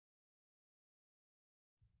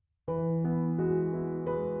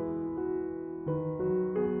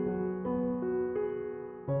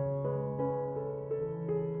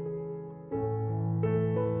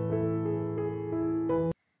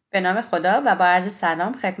به نام خدا و با عرض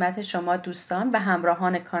سلام خدمت شما دوستان و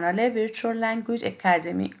همراهان کانال Virtual Language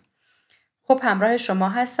Academy. خب همراه شما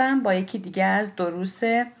هستم با یکی دیگه از دروس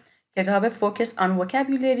کتاب Focus on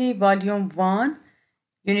Vocabulary Volume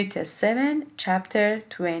 1 Unit 7 Chapter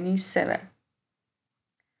 27.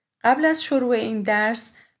 قبل از شروع این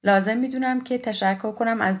درس لازم میدونم که تشکر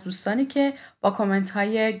کنم از دوستانی که با کامنت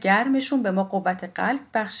های گرمشون به ما قوت قلب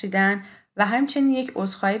بخشیدن و همچنین یک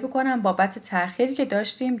عذرخواهی بکنم بابت تأخیری که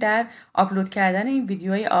داشتیم در آپلود کردن این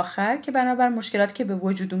ویدیوهای آخر که بنابر مشکلاتی که به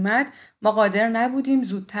وجود اومد ما قادر نبودیم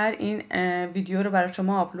زودتر این ویدیو رو برای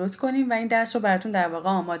شما آپلود کنیم و این درس رو براتون در واقع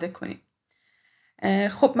آماده کنیم.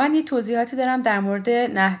 خب من یه توضیحاتی دارم در مورد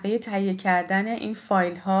نحوه تهیه کردن این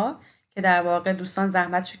فایل ها که در واقع دوستان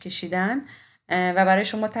زحمتشو کشیدن و برای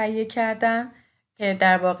شما تهیه کردن که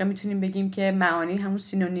در واقع میتونیم بگیم که معانی همون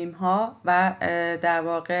سینونیم ها و در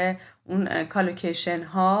واقع اون کالوکیشن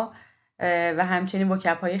ها و همچنین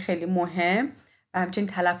وکب های خیلی مهم و همچنین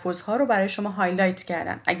تلفظ ها رو برای شما هایلایت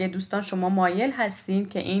کردن. اگه دوستان شما مایل هستین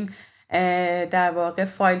که این در واقع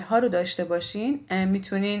فایل ها رو داشته باشین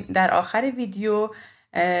میتونین در آخر ویدیو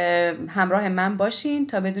همراه من باشین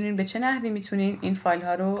تا بدونین به چه نحوی میتونین این فایل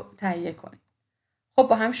ها رو تهیه کنین. خب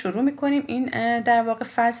با هم شروع میکنیم این در واقع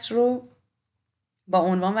فصل رو با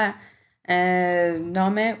عنوان و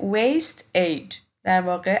نام waste age، در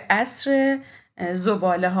واقع عصر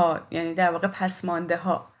زباله ها، یعنی در واقع پسمانده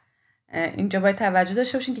ها. اینجا باید توجه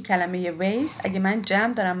داشته باشین که کلمه waste اگه من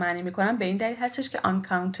جمع دارم معنی میکنم به این دلیل هستش که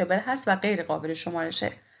uncountable هست و غیر قابل شمارشه.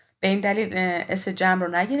 به این دلیل اسم جمع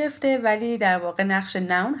رو نگرفته ولی در واقع نقش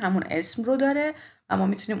نون همون اسم رو داره و ما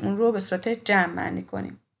میتونیم اون رو به صورت جمع معنی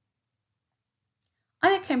کنیم.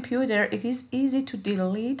 On a computer, it is easy to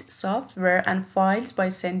delete software and files by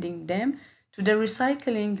sending them to the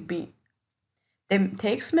recycling bin. The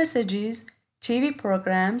text messages, TV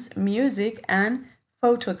programs, music, and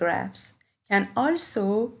photographs can also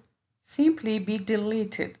simply be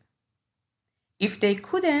deleted. If they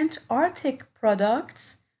couldn't, Arctic products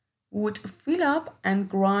would fill up and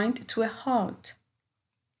grind to a halt.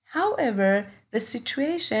 However, the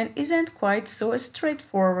situation isn't quite so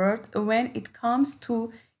straightforward when it comes to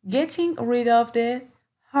getting rid of the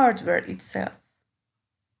hardware itself.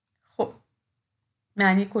 خب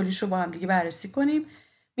معنی کلیش رو با هم دیگه بررسی کنیم.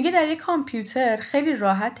 میگه در یک کامپیوتر خیلی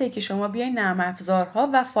راحته که شما بیاین نرم افزارها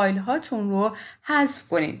و فایل هاتون رو حذف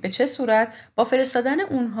کنید. به چه صورت؟ با فرستادن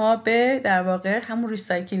اونها به در واقع همون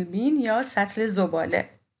ریسایکل بین یا سطل زباله.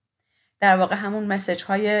 در واقع همون مسیج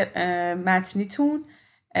های متنیتون،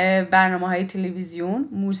 برنامه های تلویزیون،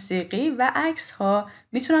 موسیقی و عکس ها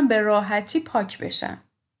میتونن به راحتی پاک بشن.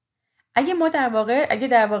 اگه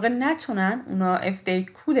در واقع نتونن اونا if they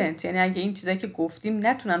couldn't، یعنی اگه این چیزایی که گفتیم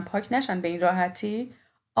نتونن پاک نشن به این راحتی،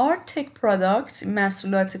 Arctic products،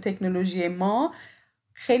 محصولات تکنولوژی ما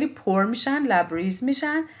خیلی پر میشن، لبریز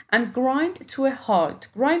میشن and grind to a halt.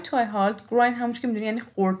 grind همونش که میدونی یعنی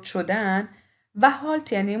خرد شدن و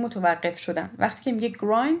halt یعنی متوقف شدن. وقتی که میگه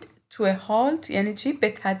grind to a halt یعنی چی؟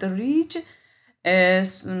 به تدریج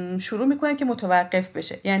شروع میکنه که متوقف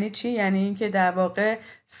بشه. یعنی چی؟ یعنی اینکه در واقع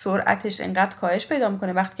سرعتش انقدر کاهش پیدا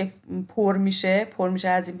میکنه وقتی که پر میشه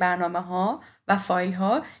از این برنامه ها و فایل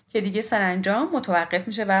ها که دیگه سرانجام متوقف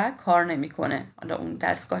میشه و کار نمیکنه حالا اون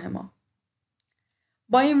دستگاه ما.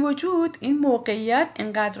 با این وجود این موقعیت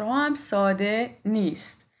انقدرها هم ساده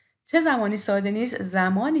نیست. چه زمانی ساده نیست؟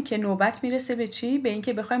 زمانی که نوبت میرسه به چی؟ به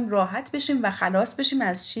اینکه بخوایم راحت بشیم و خلاص بشیم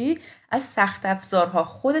از چی؟ از سخت افزارها،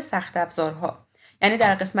 خود سخت افزارها. یعنی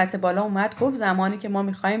در قسمت بالا اومد گفت زمانی که ما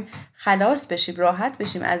میخوایم خلاص بشیم، راحت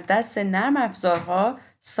بشیم از دست نرم افزارها،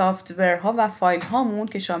 سافتورها و فایل هامون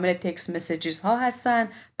که شامل تکست مسیجز ها هستن،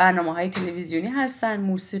 برنامه های تلویزیونی هستن،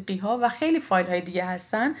 موسیقی ها و خیلی فایل های دیگه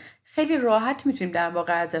هستن، خیلی راحت میتونیم در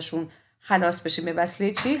واقع ازشون خلاص بشیم به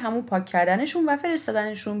وسیله چی؟ همون پاک کردنشون و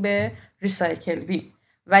فرستادنشون به ریسایکل بین.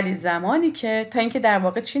 ولی زمانی که تا اینکه در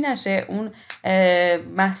واقع چی نشه اون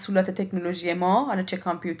محصولات تکنولوژی ما، حالا چه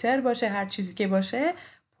کامپیوتر باشه هر چیزی که باشه،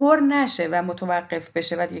 پر نشه و متوقف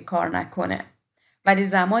بشه و دیگه کار نکنه. ولی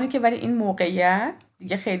زمانی که این موقعیت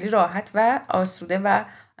دیگه خیلی راحت و آسوده و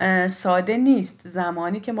ساده نیست.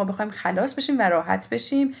 زمانی که ما بخوایم خلاص بشیم و راحت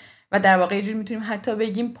بشیم و در واقع یه جوری میتونیم حتی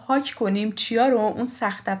بگیم پاک کنیم چیا رو؟ اون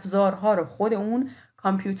سخت افزارها رو، خود اون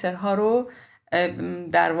کامپیوترها رو،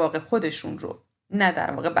 در واقع خودشون رو، نه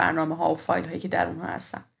در واقع برنامه ها و فایل هایی که در اونها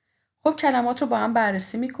هستن. خب کلمات رو با هم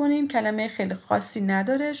بررسی میکنیم. کلمه خیلی خاصی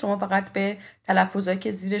نداره، شما فقط به تلفظایی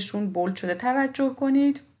که زیرشون بولد شده توجه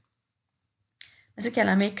کنید. مثل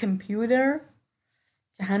کلمه کامپیوتر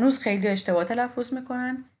که هنوز خیلی اشتباه تلفظ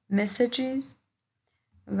میکنن، messages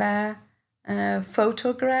و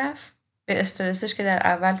فوتوگراف به استرسش که در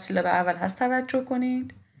اول سیلاب اول هست توجه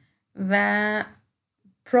کنید. و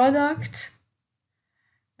product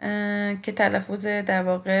که تلفظ در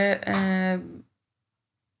واقع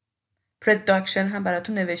production هم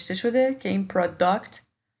براتون نوشته شده که این product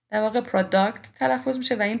در واقع product تلفظ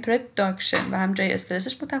میشه و این production و هم جای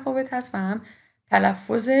استرسش متفاوت هست و هم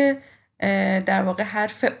تلفظ در واقع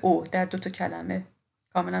حرف او در دو تا کلمه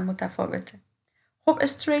کاملا متفاوته. خب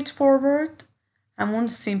straight forward همون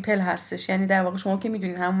سیمپل هستش، یعنی در واقع شما که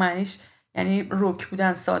میدونید همون معنیش یعنی روک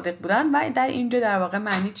بودن، صادق بودن، و در اینجا در واقع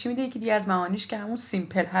معنی چی میده؟ یکی دیگه از معانیش که همون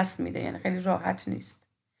سیمپل هست میده، یعنی خیلی راحت نیست.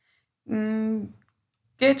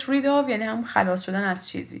 get rid of یعنی همون خلاص شدن از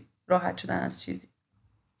چیزی، راحت شدن از چیزی.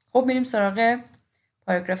 خب میریم سراغ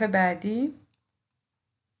پاراگراف بعدی.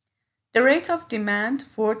 The rate of demand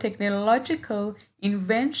for technological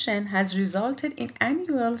invention has resulted in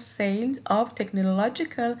annual sales of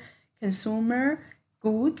technological consumer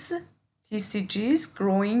goods TCGs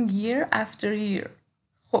growing year after year.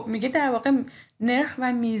 خب میگه در واقع نرخ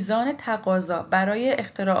و میزان تقاضا برای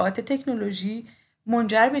اختراعات تکنولوژی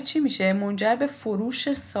منجر به چی میشه؟ منجر به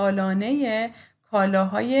فروش سالانه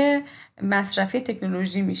کالاهای مصرفی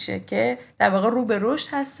تکنولوژی میشه که در واقع رو به رشد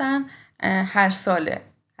هستن هر ساله،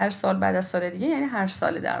 هر سال بعد از سال دیگه، یعنی هر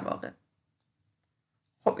ساله در واقع.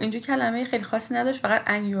 خب اینجا کلمه خیلی خاصی نداشت، فقط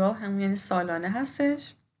annual همون یعنی سالانه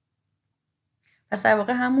هستش. پس در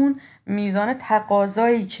واقع همون میزان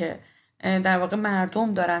تقاضایی که در واقع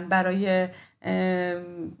مردم دارن برای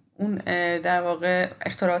اون در واقع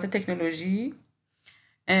اختراعات تکنولوژی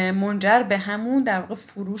منجر به همون در واقع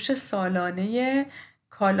فروش سالانه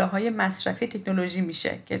کالاهای مصرفی تکنولوژی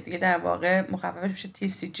میشه که دیگه در واقع مخففش میشه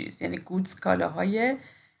TCGs، یعنی goods کالاهای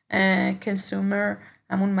consumer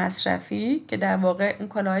همون مصرفی که در واقع اون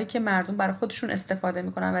کالاهایی که مردم برای خودشون استفاده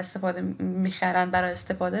میکنن و استفاده میخرن برای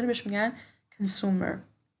استفاده رو بهش میگن consumer.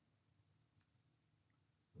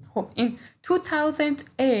 خب in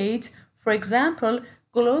 2008 for example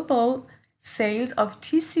global sales of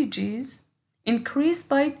TCGs increased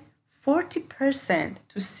by 40%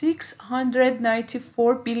 to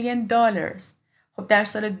 $694 billion. خب در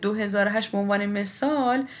سال 2008 به عنوان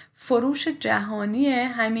مثال فروش جهانی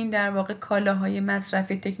همین در واقع کالاهای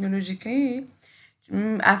مصرفی تکنولوژیکی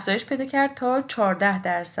افزایش پیدا کرد تا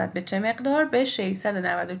 14%. به چه مقدار؟ به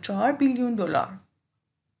 694 بیلیون دلار.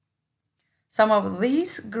 Some of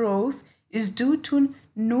this growth is due to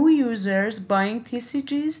new users buying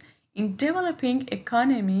TCGs in developing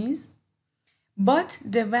economies, but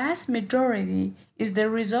the vast majority is the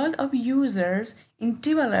result of users in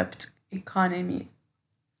developed economy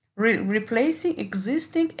replacing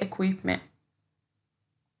existing equipment.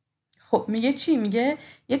 خب میگه چی؟ میگه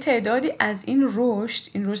یه تعدادی از این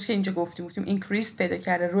رشد که اینجا گفتیم increase پیدا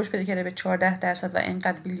کرده، رشد پیدا کرده به 14% و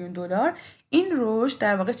اینقدر بیلیون دلار. این رشد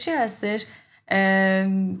در واقع چی هستش؟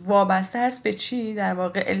 وابسته هست به چی؟ در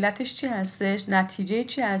واقع علتش چی هستش؟ نتیجه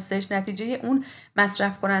چی هستش؟ نتیجه اون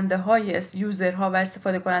مصرف کننده های یوزرها و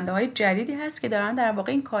استفاده کننده های جدیدی هست که دارن در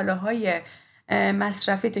واقع این کالاهای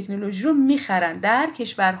مصرفی تکنولوژی رو میخرن در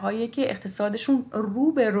کشورهایی که اقتصادشون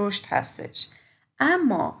رو به رشد هستش.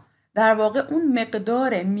 اما در واقع اون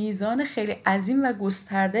مقدار میزان خیلی عظیم و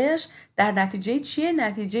گستردهش در نتیجه چیه؟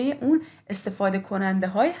 نتیجه اون استفاده کننده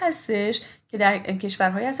های هستش که در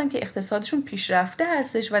کشورهایی هستن که اقتصادشون پیشرفته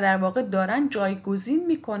هستش و در واقع دارن جایگزین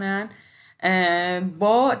میکنن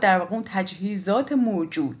با در واقع اون تجهیزات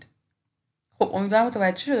موجود. خب امیدوارم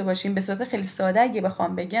متوجه شده باشیم. به صورت خیلی ساده اگه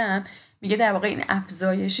بخوام بگم، میگه در واقع این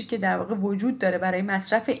افزایشی که در واقع وجود داره برای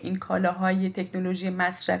مصرف این کالاهای تکنولوژی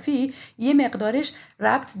مصرفی یه مقدارش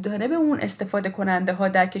ربط داره به اون استفاده کننده ها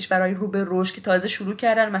در کشورهای رو به رشد که تازه شروع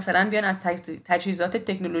کردن مثلا بیان از تجهیزات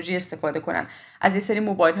تکنولوژی استفاده کنن، از یه سری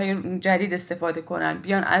موبایل های جدید استفاده کنن،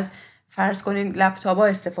 بیان از فرض کنین لپتاپ‌ها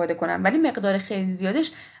استفاده کنن، ولی مقدار خیلی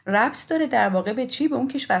زیادش ربط داره در واقع به چی؟ به اون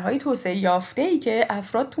کشورهای توسعه یافته‌ای که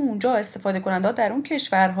افراد تو اونجا استفاده کننده در اون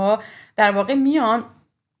کشورها در واقع میان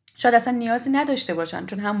شاید اصلا نیازی نداشته باشن،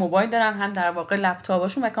 چون هم موبایل دارن هم در واقع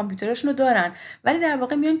لپتاپاشون و کامپیوترشون رو دارن، ولی در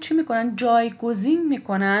واقع میان چی میکنن؟ جایگزین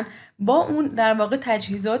میکنن با اون در واقع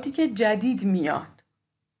تجهیزاتی که جدید میاد.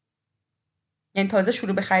 یعنی تازه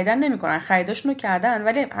شروع به خریدن نمیکنن، خریداشون رو کردن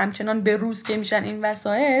ولی همچنان به روز که میشن این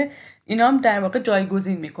وسایل اینا هم در واقع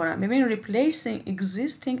جایگزین میکنن. ببین replacing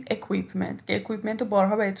existing equipment که equipment رو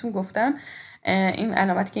بارها بهتون گفتم، این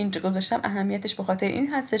علامتی که اینجا گذاشتم اهمیتش به خاطر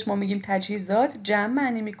این هستش ما میگیم تجهیزات جمع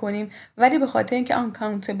معنی میکنیم، ولی به خاطر اینکه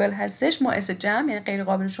uncountable هستش ما اس جمع یعنی غیر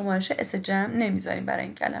قابل شمارشه اس جمع نمیذاریم برای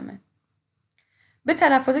این کلمه. به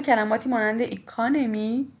تلفظ کلماتی مانند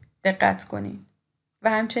economy دقت کنیم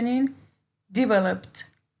و developed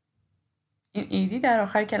این ایدی در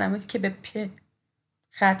آخر کلماتی که به پ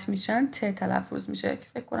ختم میشن ت تلفظ میشه که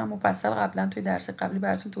فکر کنم مفصل قبلا توی درس قبلی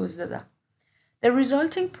براتون توضیح دادم. The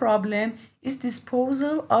resulting problem is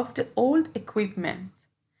disposal of the old equipment.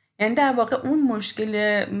 یعنی در واقع اون مشکل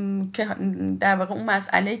که در واقع اون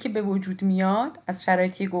مسئله‌ای که به وجود میاد از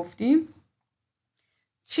شرایطی گفتیم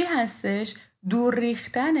چی هستش؟ دور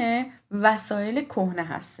ریختن وسایل کهنه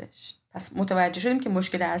هستش. پس متوجه شدیم که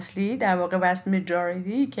مشکل اصلی در واقع vast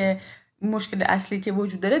majority که مشکل اصلی که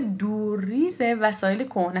وجود داره دورریز وسایل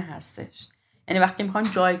کهنه هستش. یعنی وقتی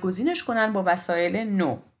میخوان جایگزینش کنن با وسایل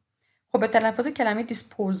نو. خب به تلفظ کلمه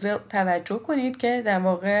disposal توجه کنید که در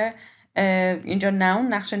واقع اینجا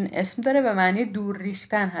نون نقش اسم داره و معنی دور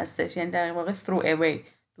ریختن هستش. یعنی در واقع throw away،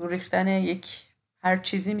 دور ریختن یک هر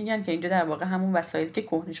چیزی میگن که اینجا در واقع همون وسایلی که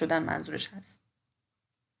کهنه شدن منظورش هست.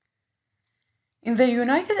 In the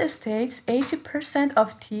United States, 80% of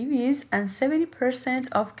TVs and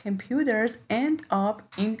 70% of computers end up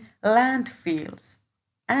in landfills,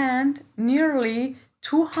 and nearly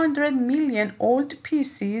 200 million old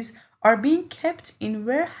PCs are being kept in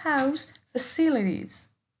warehouse facilities.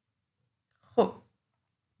 خب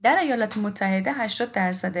در ایالات متحده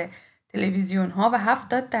 80% تلویزیون ها و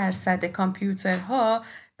 70% کامپیوترها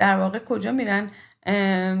در واقع کجا میرن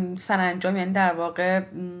سرانجام، یعنی در واقع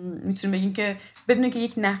میتونیم بگیم که بدون که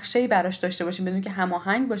یک نقشه‌ای براش داشته باشیم، بدون که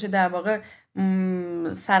هماهنگ باشه، در واقع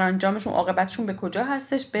سرانجامشون عاقبتشون به کجا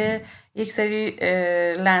هستش؟ به یک سری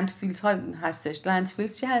لندفیلز ها هستش.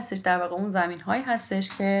 لندفیلز چی هستش؟ در واقع اون زمین هایی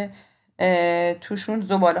هستش که توشون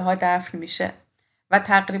زباله ها دفن میشه و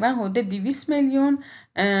تقریبا حدود 200 میلیون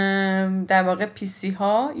در واقع پی سی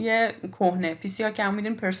ها یه کهنه، پی سی ها که همون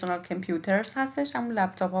میدونیم پرسونال کامپیوترز هستش، همون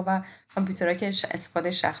لپتاپ ها و کامپیوترها که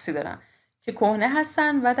استفاده شخصی دارن که کهنه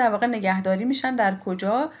هستن و در واقع نگهداری میشن در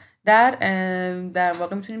کجا؟ در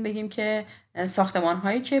واقع میتونیم بگیم که ساختمان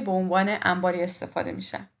هایی که به عنوان انباری استفاده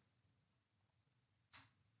میشن.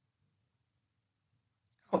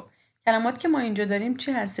 خب کلمات که ما اینجا داریم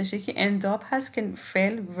چی هستش؟ یکی انداب هست که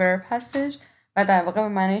فعل ورب هستش و در واقع به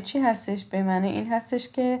معنی چی هستش؟ به معنی این هستش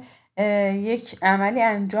که یک عملی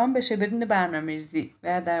انجام بشه بدون برنامه‌ریزی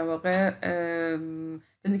و در واقع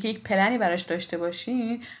بدون که یک پلنی براش داشته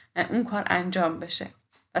باشین اون کار انجام بشه.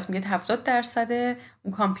 پس میگه 70%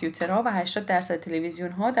 اون کامپیوترها و 80%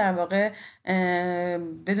 تلویزیون ها در واقع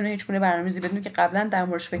بدون هیچ گونه برنامه‌ریزی، بدون که قبلا در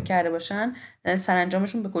موردش فکر کرده باشن،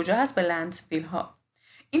 سرانجامشون به کجا هست؟ به لندفیل ها.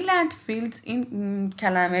 این لندفیلز، این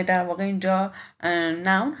کلمه در واقع اینجا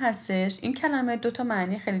نون هستش. این کلمه 2 تا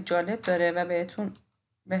معنی خیلی جالب داره و بهتون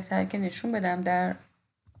بهتره که نشون بدم در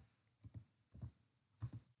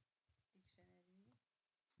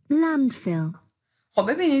landfill.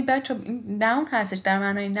 خب ببینید بچه این نون هستش، در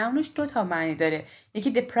معنای نونش 2 تا معنی داره.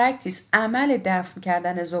 یکی the practice، عمل دفن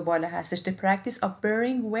کردن زباله هستش. The practice of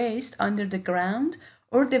burying waste under the ground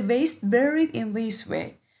or the waste buried in this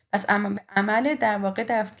way. پس عمل در واقع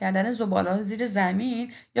دفن کردن زباله‌ها زیر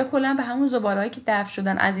زمین یا کلا به همون زباله‌هایی که دفن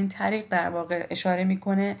شدن از این طریق در واقع اشاره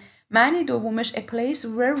میکنه. معنی دومش a place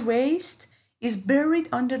where waste is buried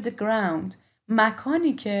under the ground،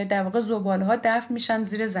 مکانی که در واقع زباله‌ها دفن میشن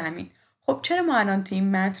زیر زمین. خب چرا ما الان تو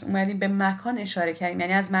این متن اومدیم به مکان اشاره کردیم،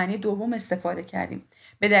 یعنی از معنی دوم استفاده کردیم؟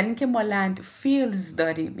 به دلیل که ما لند فیلز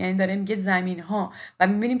داریم، یعنی داره میگه زمین ها و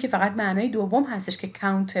میبینیم که فقط معنای دوم هستش که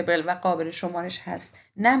کاونتبل و قابل شمارش هست،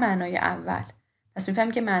 نه معنای اول. پس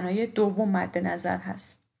میفهمیم که معنای دوم مد نظر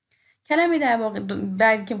هست. کلمه در واقع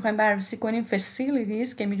بعدی که میخوایم بررسی کنیم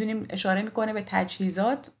facilities که میدونیم اشاره میکنه به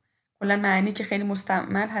تجهیزات. کلا معنی که خیلی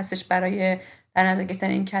مستعمل هستش برای در نظر گرفتن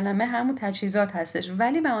این کلمه همون تجهیزات هستش،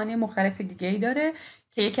 ولی معانی مختلف دیگه ای داره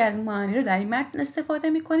که یکی از معانی رو در این متن استفاده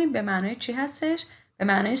میکنیم. به معنای چی هستش؟ به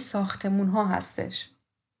معنای ساختمون ها هستش.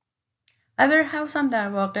 و warehouse هم در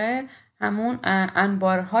واقع همون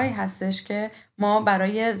انبارهایی هستش که ما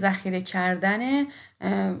برای ذخیره کردن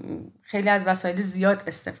خیلی از وسایل زیاد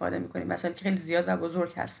استفاده میکنیم، وسایلی که خیلی زیاد و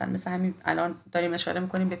بزرگ هستن. مثل همین الان داریم اشاره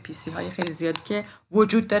میکنیم به پی سی های خیلی زیادی که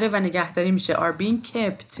وجود داره و نگهداری میشه. are being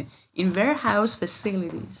kept in warehouse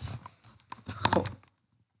facilities. خب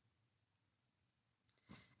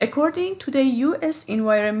According to the US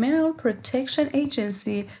Environmental Protection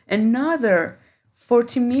Agency, another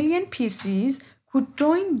 40 million PCs could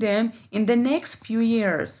join them in the next few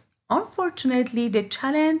years. Unfortunately, the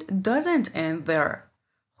challenge doesn't end there.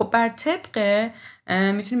 خب بر طبق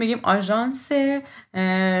میتونیم بگیم آژانس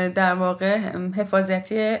در واقع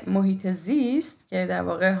حفاظتی محیط زیست که در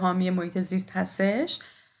واقع حامی محیط زیست هستش،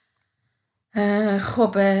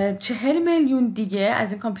 خب 40 میلیون دیگه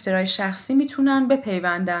از این کامپیوترهای شخصی میتونن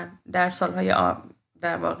بپیوندن در سالهای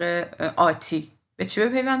در واقع آتی. به چی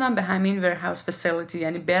بپیوندن؟ به همین warehouse facility،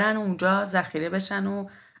 یعنی برن اونجا ذخیره بشن و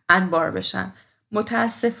انبار بشن.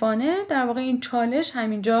 متاسفانه در واقع این چالش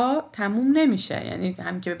همینجا تموم نمیشه، یعنی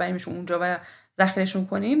همین که ببریمشون اونجا و ذخیرهشون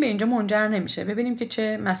کنیم به اینجا منجر نمیشه. ببینیم که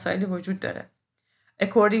چه مسائلی وجود داره.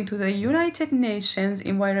 According to the United Nations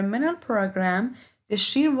Environmental Program, the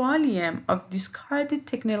sheer volume of discarded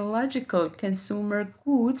technological consumer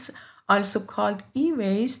goods, also called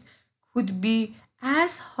e-waste, could be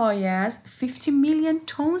as high as 50 million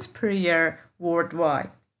tons per year worldwide.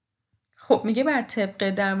 خب میگه بر طبق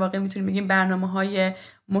در واقع میتونیم بگیم برنامه‌های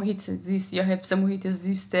محیط زیست یا حفظ محیط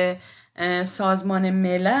زیست سازمان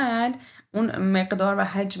ملل، اون مقدار و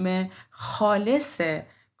حجم خالص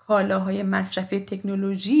کالاهای مصرفی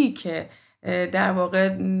تکنولوژی که در واقع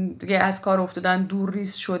دیگه از کار افتادن، دور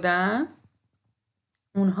ریز شدن،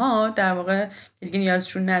 اونها در واقع دیگه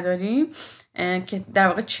نیازشون نداریم، که در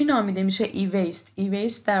واقع چی نامیده میشه؟ ای ویست. ای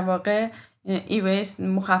ویست در واقع ای ویست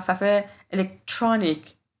مخفف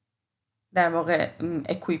الکترونیک در واقع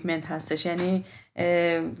اکویپمنت هستش، یعنی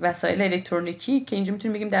وسایل الکترونیکی که اینجا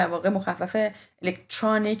میتونیم بگیم در واقع مخفف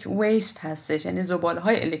الکترونیک ویست هستش، یعنی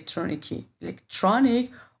زباله‌های الکترونیکی،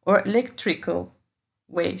 الکترونیک or electrical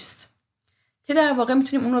waste، که در واقع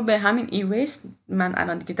میتونیم اون رو به همین ای ویست، من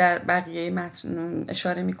الان دیگه در بقیه متن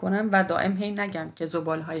اشاره میکنم و دائم هی نگم که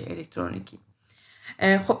زباله‌های الکترونیکی.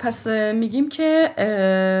 خب پس میگیم که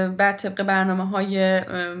بر طبق برنامه‌های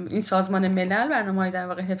این سازمان ملل، برنامه‌های در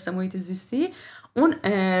واقع حفظ محیط زیستی، اون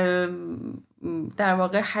در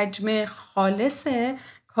واقع حجم خالص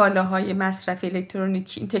کالاهای مصرفی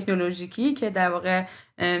الکترونیکی تکنولوژیکی که در واقع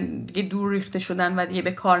دیگه دور ریخته شدن و دیگه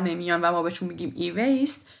به کار نمیان و ما بهشون میگیم ای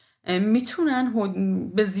ویست، میتونن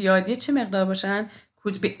به زیادی چه مقدار باشن؟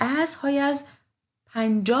 could be as high as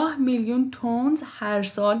 50 میلیون تونز هر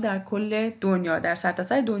سال در کل دنیا، در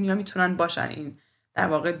سرتاسر دنیا میتونن باشن این در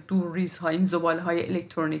واقع دورریزها، این زباله‌های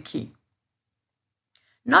الکترونیکی.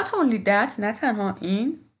 Not only that، نه تنها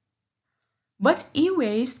این، but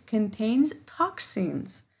e-waste contains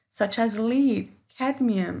toxins such as lead,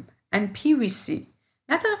 cadmium and PVC.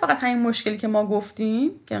 نه تنها فقط همین مشکلی که ما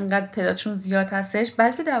گفتیم که انقدر تعدادشون زیاد هستش،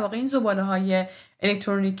 بلکه در واقع این زباله‌های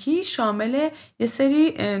الکترونیکی شامل یه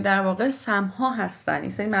سری در واقع سم‌ها هستن،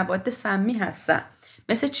 این سری مواد سمی هستن،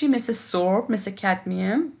 مثل چی؟ مثل سرب، مثل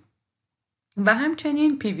کدمیم و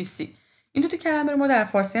همچنین PVC. این دو تا کلمه رو ما در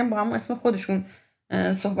فارسی هم با همون اسم خودشون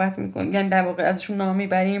صحبت میکنیم، یعنی در واقع ازشون نام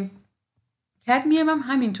میبریم. کدمیم هم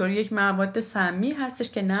همینطور یک مواد سمی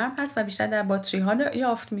هستش که نرم هست و بیشتر در باتری ها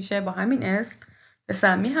یافت میشه، با همین اسم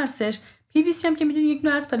سمی هستش. PVC هم که میدونید یک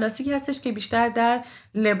نوع از پلاستیکی هستش که بیشتر در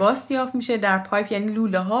لباس یافت میشه، در پایپ یعنی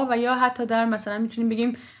لوله ها، و یا حتی در مثلا میتونیم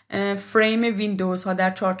بگیم فریم ویندوز ها،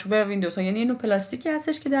 در چارچوب ویندوز ها، یعنی این نوع پلاستیکی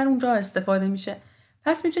هستش که در اونجا استفاده میشه.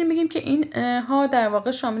 پس میتونیم بگیم که این ها در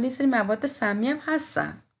واقع شامل سری مواد سمی هم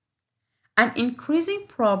هستن. An increasing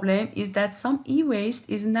problem is that some e-waste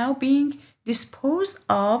is now being disposed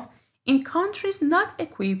of in countries not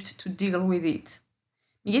equipped to deal with it.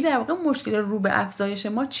 میگه در واقع مشکل رو به افزایش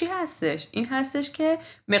ما چی هستش؟ این هستش که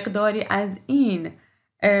مقداری از این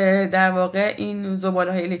در واقع این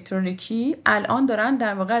زباله‌های الکترونیکی الان دارن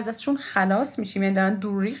در واقع از دستشون خلاص میشیم، یعنی دارن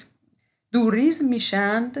دورریز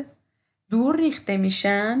میشند، دور ریخته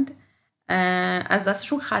میشند، از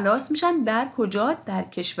دستشون خلاص میشن. در کجا؟ در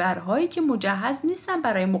کشورهایی که مجهز نیستن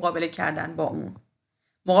برای مقابله کردن با اون.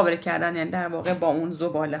 مقابله کردن یعنی در واقع با اون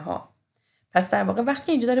زباله ها. پس در واقع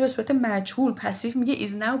وقتی اینجا داره به صورت مجهول پسیو میگه is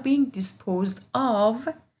now being disposed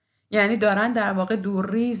of، یعنی دارن در واقع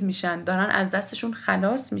دور ریز میشن، دارن از دستشون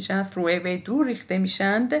خلاص میشن، throw away، دور ریخته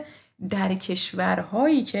میشند در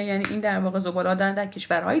کشورهایی که، یعنی این در واقع زباله دارن در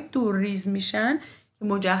کشورهایی دور ریز میشن که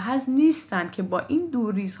مجهز نیستن که با این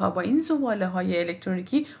دور ریزها، با این زباله های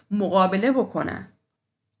الکترونیکی مقابله بکنن.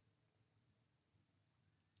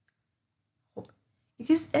 خب it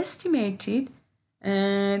is estimated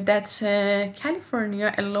that California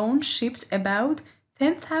alone shipped about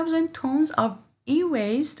 10,000 tons of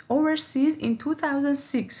e-waste overseas in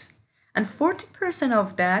 2006, and 40%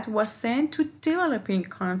 of that was sent to developing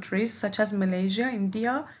countries such as Malaysia,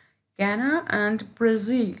 India, Ghana and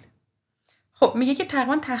Brazil. خب میگه که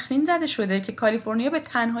تقریبا تخمین زده شده که کالیفرنیا به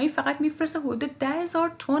تنهایی فقط میفرسته حدود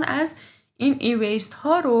 10,000 تن از این ای-ویست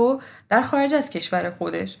ها رو در خارج از کشور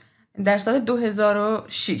خودش در سال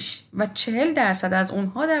 2006 و 40% از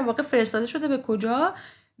اونها در واقع فرستاده شده به کجا؟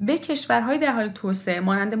 به کشورهای در حال توسعه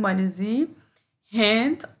مانند مالزی،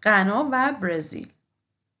 هند، غنا و برزیل.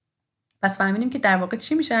 پس فهمیدیم که در واقع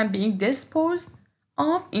چی میشن؟ being disposed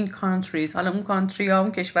of in countries. حالا اون کانتری ها،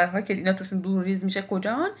 اون کشورها که اینا توشون دور ریز میشه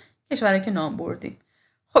کجان؟ کشورهایی که نام بردیم.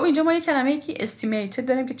 خب اینجا ما یه کلمه که estimated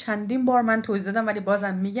داریم که چندین بار من توضیح دادم ولی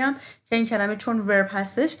بازم میگم که این کلمه چون ورب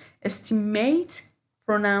هستش estimate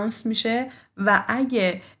pronounce میشه و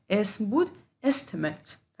اگه اسم بود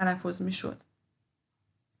estimate تلفظ میشد.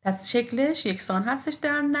 پس شکلش یکسان هستش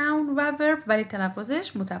در نون و ورب ولی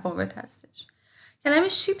تلفظش متفاوت هستش. کلمه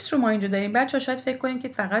شیپس رو ما اینجا داریم. بچه‌ها شاید فکر کنین که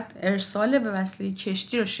فقط ارسال به وسیله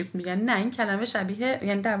کشتی رو شیپ میگن. نه، این کلمه شبیه،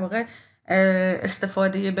 یعنی در واقع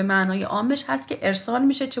استفاده به معنای عامش هست که ارسال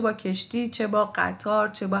میشه، چه با کشتی، چه با قطار،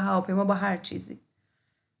 چه با هواپیما، با هر چیزی.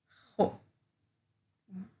 خب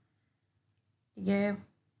دیگه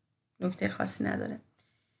نکته خاصی نداره.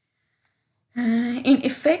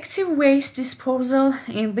 Ineffective waste disposal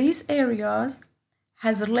in these areas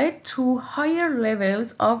has led to higher levels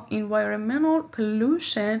of environmental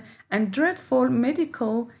pollution and dreadful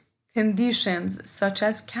medical conditions such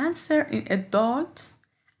as cancer in adults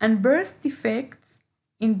and birth defects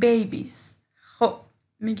in babies. خب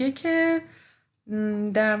میگه که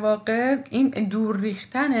در واقع این دور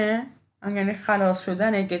ریختنه، یعنی خلاص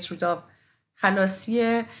شدن، get rid of،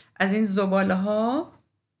 خلاصی از این زباله ها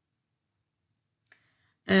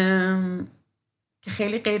که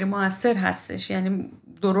خیلی غیر مؤثر هستش، یعنی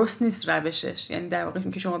درست نیست روشش. یعنی در واقع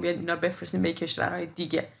اینکه شما بیاد اینا بفرستین به کشورهای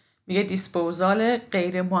دیگه، میگه دیسپوزال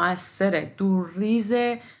غیر مؤثره، دورریز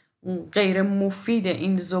غیر مفید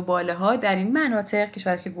این زباله ها در این مناطق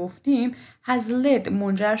کشور که گفتیم has led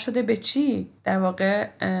منجر شده به چی؟ در واقع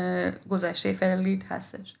گذشته فعل لید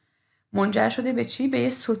هستش. منجر شده به چی؟ به یه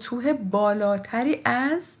سطوح بالاتری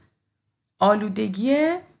از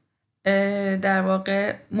آلودگی در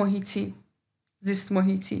واقع محیطی، زیست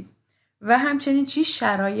محیطی و همچنین چی؟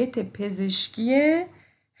 شرایط پزشکی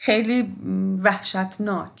خیلی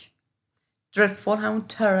وحشتناک. dreadful همون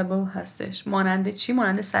terrible هستش. مانند چی؟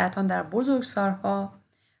 مانند سرطان در بزرگسالها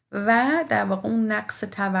و در واقع اون نقص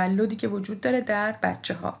تولدی که وجود داره در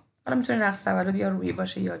بچه ها. حالا میتونه نقص تولد یا روحی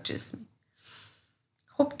باشه یا جسمی.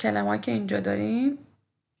 خب کلمه‌ای که اینجا داریم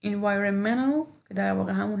environmental که در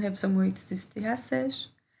واقع همون حفظ محیط زیستی هستش،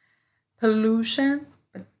 pollution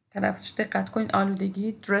به تلفظش دقت کنید،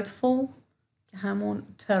 آلودگی، dreadful که همون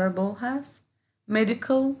terrible هست،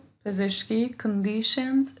 medical پزشکی،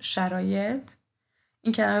 conditions شرایط.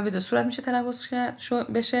 این کلمه به دو صورت میشه تلفظ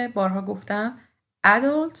بشه، بارها گفتم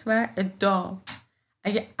adult و adult.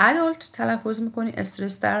 اگه adult تلفظ میکنی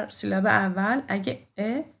استرس در سیلاب اول، اگه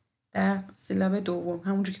در سیلاب دوم.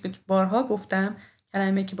 همونجوری که بارها گفتم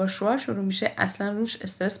کلمه که با شوها شروع میشه اصلا روش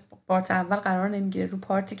استرس پارت اول قرار نمیگیره، رو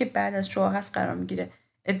پارتی که بعد از شوها هست قرار میگیره.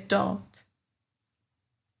 adult.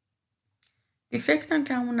 دیفکت هم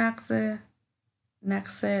که همون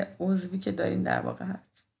نقص عضوی که داریم در واقع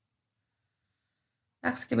هست،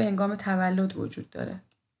 نقصی که به هنگام تولد وجود داره.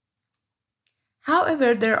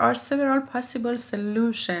 However, there are several possible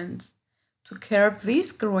solutions to curb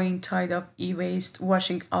this growing tide of e-waste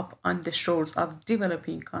washing up on the shores of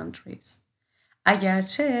developing countries.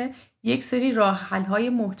 اگرچه یک سری راه حل‌های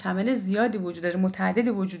محتمل زیادی وجود داره، متعددی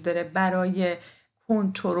وجود داره برای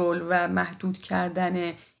کنترل و محدود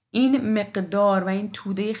کردن این مقدار و این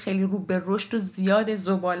توده خیلی رو به رشد و زیاد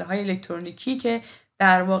زباله‌های الکترونیکی که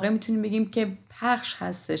در واقع میتونیم بگیم که پخش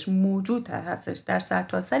هستش، موجود هستش در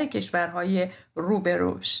سرتاسر کشورهای رو به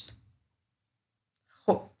رشد.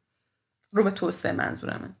 خب رو به توسعه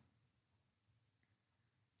منظورمه.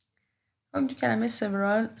 همونجور کلمه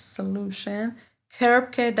several solution،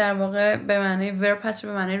 curb که در واقع به معنی verb هست،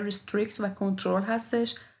 به معنی restrict و control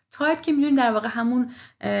هستش. تایید که میدونیم در واقع همون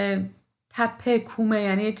تپه، کومه،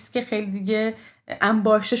 یعنی یه چیزی که خیلی دیگه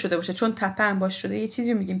انباشته شده باشه. چون تپه انباشته شده یه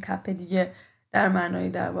چیزی رو میگیم تپه دیگه، در معنای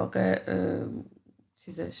در واقع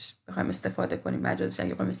چیزش بخوایم استفاده کنیم، مجازش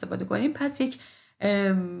اگه بخوایم استفاده کنیم، پس یک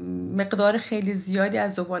مقدار خیلی زیادی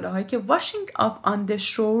از زباله هایی که washing up on the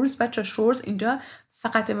shores. بچه shores اینجا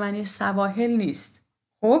فقط به معنی سواحل نیست.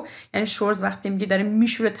 خب یعنی shores وقتی میگه داره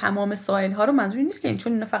میشوره تمام ساحل ها رو، منظوری نیست که این،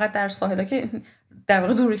 چون اینا فقط در ساحل ها که در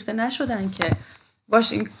واقع دور ریخته نشدن که.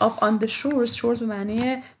 washing up on the shores به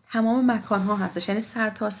معنی تمام مکان ها هستش، یعنی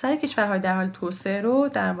سرتاسر کشورهای در حال توسعه رو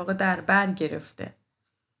در واقع در بر گرفته.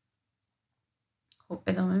 خب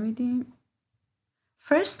ادامه میدیم.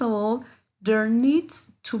 First of all, there needs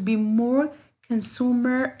to be more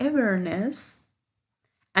consumer awareness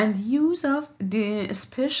and use of the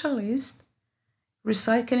specialist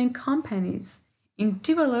recycling companies in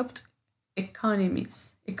developed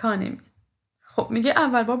economies. خب میگه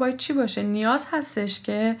اول بار باید چی باشه؟ نیاز هستش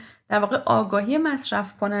که در واقع آگاهی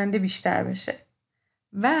مصرف کننده بیشتر بشه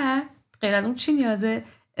و غیر از اون چی نیازه؟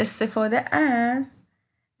 استفاده از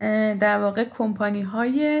در واقع کمپانی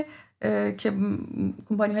هایی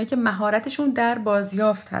که مهارتشون در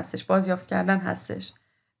بازیافت هستش، بازیافت کردن هستش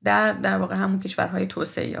در واقع همون کشورهای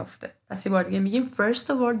توسعه یافته. پس یه بار دیگه میگیم first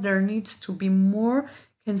of all there needs to be more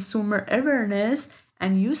consumer awareness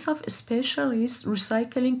and use of specialist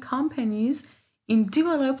recycling companies in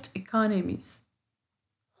developed economies.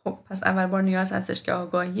 خب پس اول بار نیاز هستش که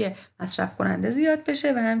آگاهی مصرف کننده زیاد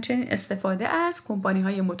بشه و همچنین استفاده از کمپانی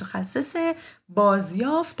های متخصص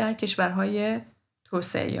بازیافت در کشورهای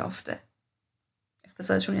توسعه یافته.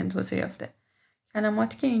 اقتصادشون یعنی توسعه یافته.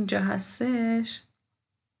 کلماتی که اینجا هستش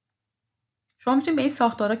شما میتونید به این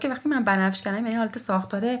ساختارها که وقتی من بنفش کردم یعنی حالت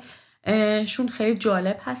ساختارشون خیلی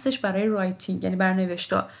جالب هستش برای رایتینگ یعنی برای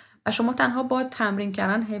نوشتار و شما تنها با تمرین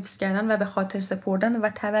کردن، حفظ کردن و به خاطر سپردن و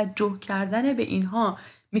توجه کردن به اینها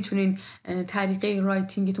میتونین طریقه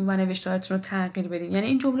رایتینگتون و نوشتارتون رو تغییر بدین. یعنی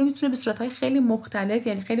این جمله میتونه به صورتهای خیلی مختلف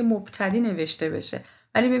یعنی خیلی مبتدی نوشته بشه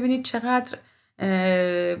ولی ببینید چقدر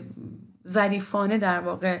ظریفانه در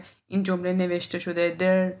واقع این جمله نوشته شده.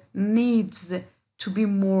 There needs to be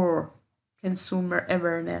more consumer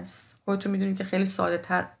awareness. خودتون میدونید که خیلی ساده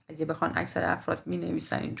تر اگه بخوان اکثر افراد می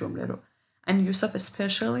نویسن این جمله رو. And use of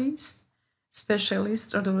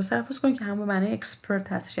specialist رو درست تلفظ کنید که همون معنی expert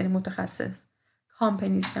هستش یعنی متخصص.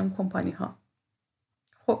 Companies هم کمپانی ها.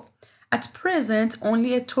 خب at present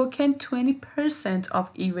only a token 20% of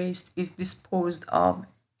e-waste is disposed of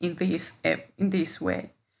in this way.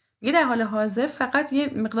 میگه در حال حاضر فقط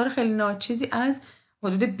یه مقدار خیلی ناچیزی از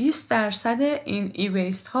حدود 20% این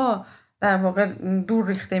e-waste ها در واقع دور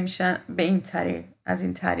ریخته میشن به این طریق از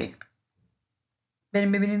این طریق.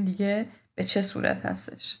 بریم ببینیم دیگه به چه صورت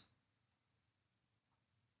هستش.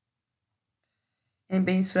 یعنی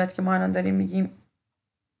به این صورت که ما الان داریم میگیم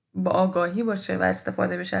با آگاهی باشه و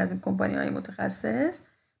استفاده بشه از این کمپانی های متخصص.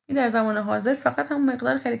 این در زمان حاضر فقط هم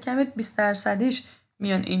مقدار خیلی کم 20%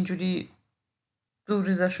 میان اینجوری دور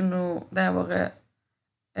ریزشون رو در واقع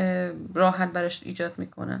راه حل براش ایجاد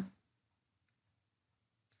میکنن.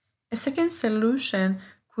 A second solution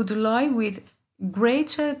could lie with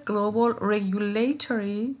greater global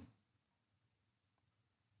regulatory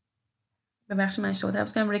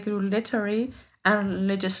regulatory and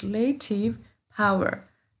legislative power.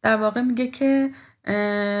 در واقع میگه که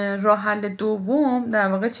راه حل دوم در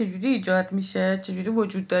واقع چجوری ایجاد میشه، چجوری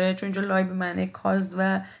وجود داره، چون اینجا لای به معنی کازد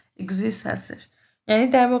و اگزیست هستش. یعنی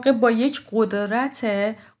در واقع با یک قدرت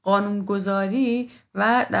قانونگذاری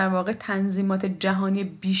و در واقع تنظیمات جهانی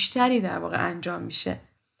بیشتری در واقع انجام میشه.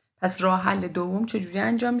 پس راه حل دوم چجوری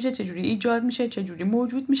انجام میشه، چجوری ایجاد میشه، چجوری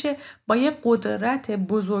موجود میشه با یک قدرت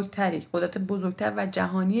بزرگتری، قدرت بزرگتر و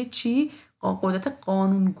جهانی چی؟ قدرت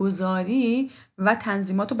قانونگذاری و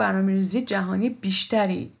تنظیمات و برنامه‌ریزی جهانی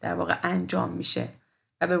بیشتری در واقع انجام میشه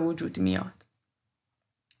و به وجود میاد.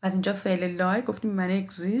 پس اینجا فعل لای گفتیم معنی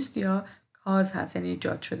اگزیست یا کاز هست یعنی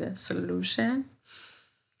ایجاد شده. سولوشن.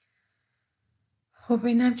 خب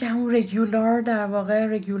اینم که همون رگولار در واقع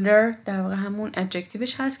همون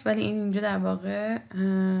ادجکتیوش هست ولی این اینجا در واقع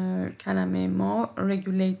کلمه ما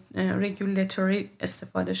regulatory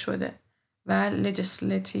استفاده شده و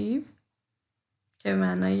legislative که به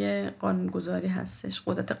معنای قانونگذاری هستش،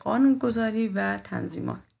 قدرت قانونگذاری و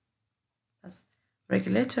تنظیمات. پس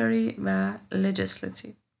regulatory و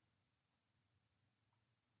legislative.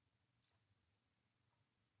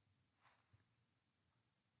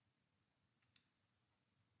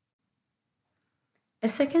 A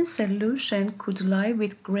second solution could lie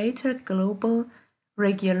with greater global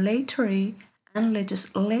regulatory and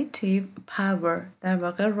legislative power. در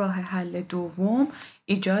واقع راه حل دوم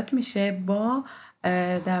ایجاد میشه با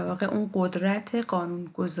در واقع اون قدرت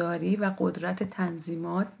قانونگذاری و قدرت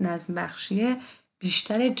تنظیمات نظم بخشی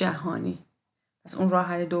بیشتر جهانی. پس اون راه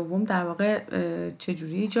حل دوم در واقع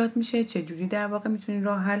چجوری ایجاد میشه، چجوری در واقع میتونه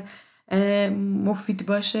راه حل مفید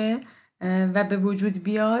باشه و به وجود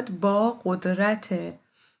بیاد با قدرت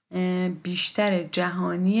بیشتر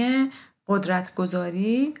جهانی، قدرت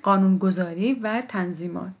گذاری، قانون گذاری و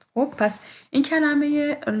تنظیمات. خب پس این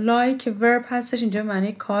کلمه like verb هستش اینجا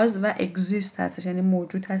معنی کاز و exist هستش یعنی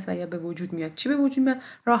موجود هست و یا به وجود میاد. چی به وجود میاد؟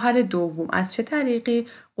 راه حل دوم. از چه طریقی؟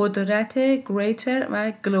 قدرت greater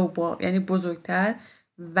و global یعنی بزرگتر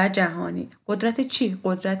و جهانی. قدرت چی؟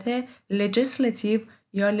 قدرت legislative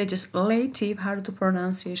یا legislative هر دو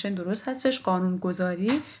pronunciation درست هستش، قانون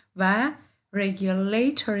گذاری و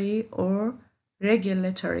regulatory or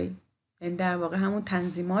regulatory یعنی در واقع همون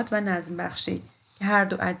تنظیمات و نظم بخشی که هر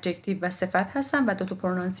دو adjective و صفت هستن و دو تا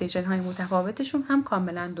pronunciation های متفاوتشون هم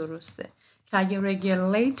کاملا درسته که اگه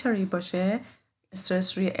regulatory باشه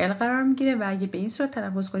استرس روی ال قرار میگیره و اگه به این صورت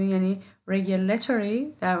تلفظ کنی یعنی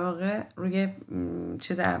regulatory در واقع روی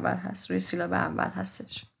چیز اول هست، روی سیلاب اول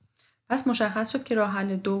هستش. پس مشخص شد که راه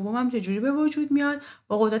حل دوم هم چجوری به وجود میاد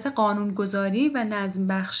با قدرت قانونگذاری و نظم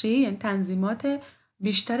بخشی یعنی تنظیمات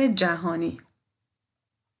بیشتر جهانی.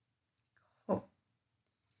 خب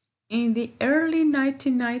In the early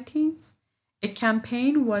 1990s A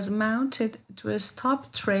campaign was mounted to stop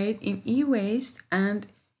trade in e-waste, and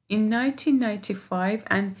in 1995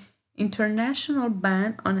 an international ban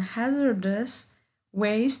on hazardous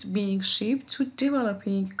waste being shipped to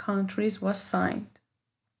developing countries was signed.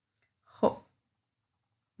 خب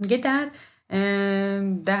میگه در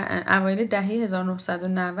اوایل دهه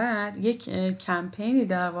 1990 یک کمپینی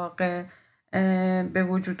در واقع به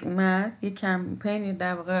وجود اومد، یک کمپینی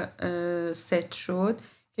در واقع ست شد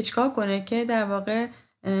که چیکار کنه که در واقع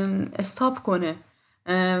استاپ کنه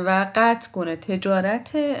و قطع کنه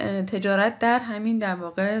تجارت در همین در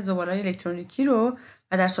واقع زباله‌های الکترونیکی رو،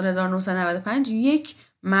 و در سال 1995 یک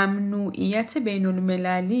ممنوعیت بین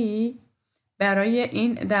المللی برای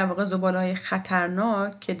این در واقع زباله‌های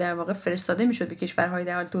خطرناک که در واقع فرستاده میشد به کشورهای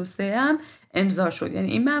در حال توسعه هم امضا شد.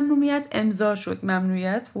 یعنی این ممنوعیت امضا شد.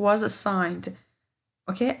 ممنوعیت was signed.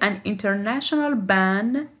 Okay? An international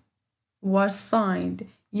ban was signed.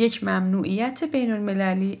 یک ممنوعیت بین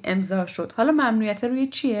المللی امضا شد. حالا ممنوعیت روی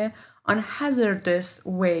چیه؟ On hazardous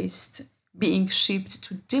waste being shipped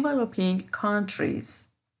to developing countries.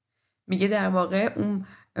 میگه در واقع اون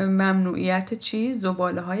ممنوعیت چی؟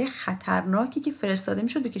 زباله‌های خطرناکی که فرستاده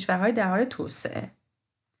میشد به کشورهای در حال توسعه.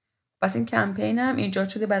 پس این کمپین هم ایجاد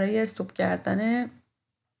شده برای استوب کردن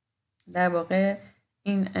در واقع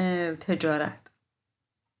این تجارت.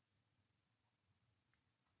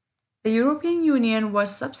 The European Union was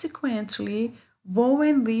subsequently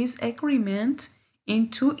woven this agreement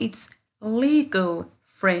into its legal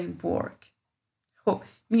framework. خب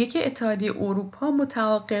میگه که اتحادیه اروپا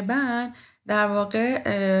متعاقباً در واقع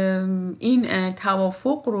این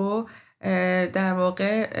توافق رو در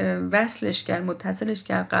واقع وصلش کرد، متصلش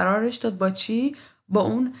کرد، قرارش داد با چی؟ با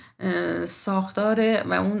اون ساختار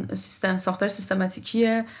و اون ساختار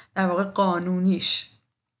سیستماتیکی در واقع قانونیش.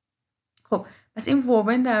 خب پس این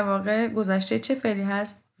ووون در واقع گذشته چه فعلی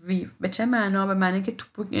هست؟ ویو. به چه معنا؟ به معنی که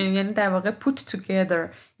یعنی در واقع put together،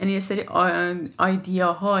 یعنی یه سری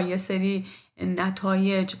ایدیاها، یه سری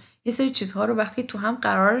نتایج، یه سری چیزها رو وقتی تو هم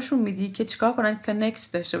قرارشون میدی که چیکار کنن؟ کانکت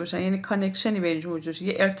داشته باشن، یعنی کانکشنی بینشون وجود داشته،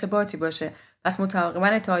 یه ارتباطی باشه. پس متعاقباً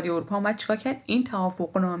اتحادیه اروپا اومد چیکار کرد؟ این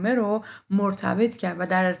توافقنامه رو مرتبط کرد و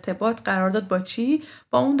در ارتباط قرار داد با چی؟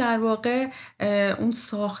 با اون در واقع اون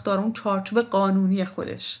ساختار، اون چارچوب قانونی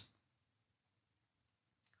خودش.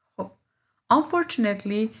 خب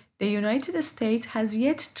unfortunately the United States has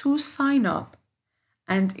yet to sign up,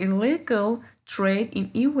 and illegal trade in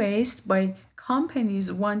e-waste by companies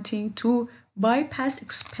wanting to bypass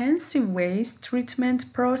expensive waste treatment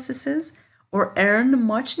processes or earn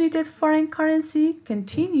much needed foreign currency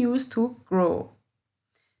continues to grow.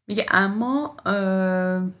 میگه اما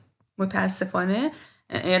متاسفانه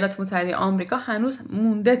ایالات متحده آمریکا هنوز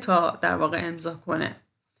مونده تا در واقع امضا کنه.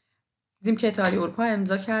 دیدیم که اتحادیه اروپا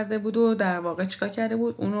امضا کرده بود و در واقع چیکار کرده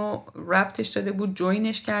بود؟ اونو ربطش داده بود،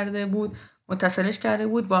 جوینش کرده بود، متصلش کرده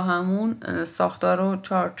بود با همون ساختار و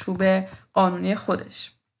چارچوب قانونی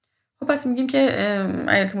خودش. خب پس میگیم که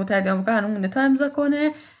ایالات متحده آمریکا هنوز مونده تا امضا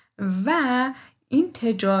کنه و این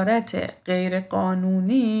تجارت غیر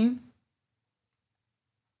قانونی،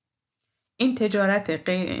 این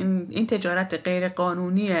تجارت غیر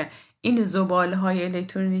قانونی این زباله‌های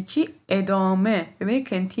الکترونیکی ببینید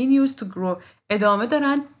continues to grow، ادامه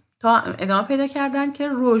پیدا کردن که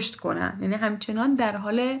رشد کنن، یعنی همچنان در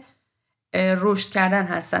حال رشد کردن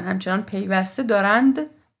هستن، همچنان پیوسته دارند،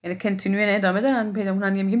 یعنی continue یعنی ادامه دارن پیدا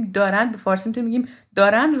میکنن. یعنی میگیم دارند، به فارسی میتونیم میگیم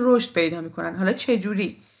دارند رشد پیدا میکنن. حالا چه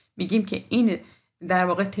جوری؟ میگیم که این در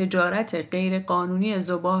واقع تجارت غیر قانونی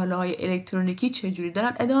زباله‌های الکترونیکی چه جوری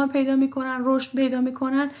دارن ادامه پیدا میکنن، رشد پیدا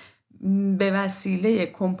میکنن؟ به وسیله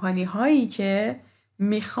کمپانی هایی که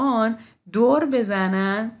میخوان دور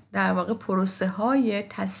بزنن در واقع پروسه های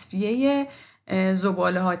تصفیه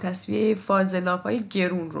زباله ها، تصفیه فاضلاب های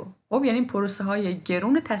گرون رو. خب یعنی پروسه های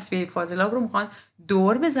گرون تصفیه فاضلاب رو میخوان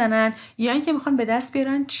دور بزنن، یا اینکه میخوان به دست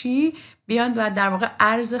بیارن چی؟ بیان و در واقع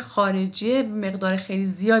ارز خارجی مقدار خیلی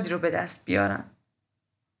زیادی رو به دست بیارن.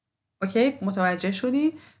 اوکی متوجه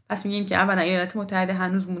شدی؟ پس میگیم که اولا ایالات متحده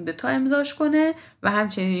هنوز مونده تا امضاش کنه و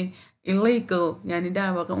همچنین illegal یعنی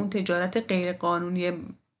در واقع اون تجارت غیر قانونی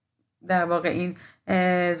در واقع این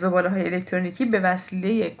زباله های الکترونیکی به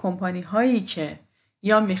وسیله کمپانی هایی که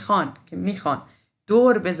یا میخوان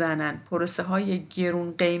دور بزنن پروسه های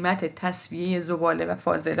گرون قیمت تصفیه زباله و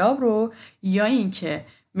فاضلاب رو، یا اینکه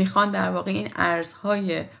میخوان در واقع این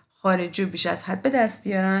ارزهای خارجی بیش از حد به دست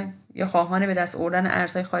بیارن یا خواهان به دست آوردن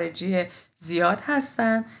ارزهای خارجی زیاد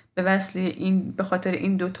هستن. به خاطر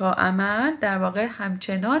این دوتا عمل در واقع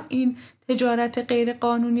همچنان این تجارت غیر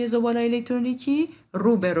قانونی زباله الکترونیکی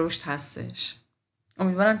رو به رشد هستش.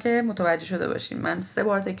 امیدوارم که متوجه شده باشین. من 3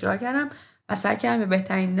 بار تکرار کردم و سعی کردم به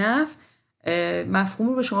بهترین نحو مفهوم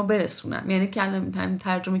رو به شما برسونم. یعنی کلمه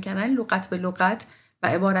ترجمه کردن لغت به لغت و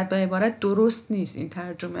عبارت به عبارت درست نیست. این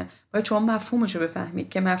ترجمه باید شما مفهومش رو بفهمید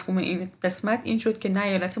که مفهوم این قسمت این شد که نه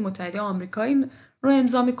ایالات متحده آمریکا این رو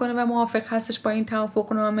امضا میکنه و موافق هستش با این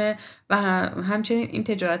توافقنامه و همچنین این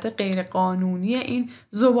تجارت غیر قانونی این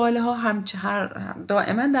زباله ها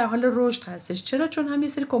دائما در حال رشد هستش. چرا؟ چون هم یه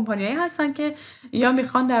سری کمپانیایی هستن که یا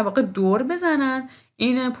میخوان در واقع دور بزنن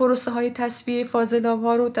این پروسه های تصفیه فاضلاب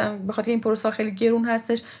ها رو، به خاطر این پروسه ها خیلی گرون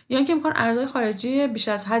هستش، یا اینکه میخوان ارزهای خارجی بیش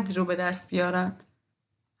از حدی رو به دست بیارن.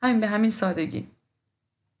 همین به همین سادگی.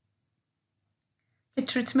 که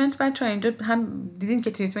تریتمنت بچه ها اینجا هم دیدین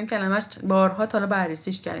که تریتمنت کلمه‌اش بارها تا حالا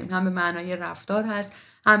بررسیش کردیم، هم به معنای رفتار هست،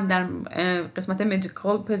 هم در قسمت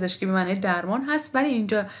مدیکال پزشکی به معنای درمان هست، ولی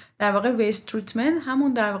اینجا در واقع ویست تریتمنت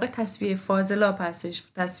همون در واقع تصفیه فاضلاب هستش،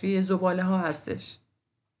 تصفیه زباله ها هستش.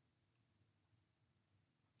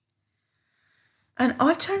 An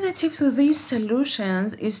alternative to these solutions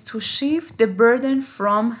is to shift the burden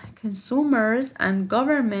from consumers and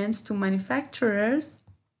governments to manufacturers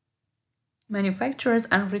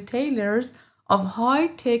and retailers of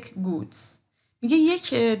high-tech goods. میگه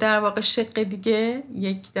یک در واقع شق دیگه،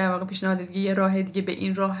 یک در واقع پیشنهاد دیگه، یه راه دیگه به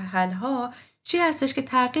این راه حل ها چی هستش که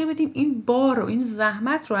تغییر بدیم این بار و این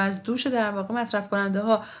زحمت رو از دوش در واقع مصرف کننده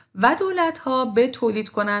ها و دولت ها به تولید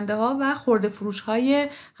کننده ها و خرده فروش های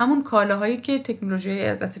همون کالاهایی که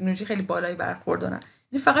تکنولوژی خیلی بالایی برخوردارن.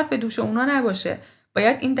 یعنی فقط به دوش اونا نباشه،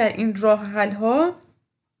 باید این در این راه حل ها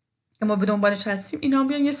که ما به دنبالش هستیم اینا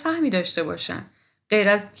بیان یه سهمی داشته باشن، غیر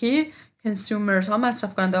از که کنسیومرز ها،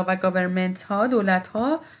 مصرف کننده ها و گاورمنت ها، دولت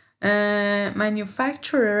ها،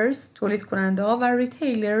 manufacturers تولید کننده ها و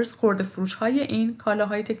ریتیلرز خرده فروش های این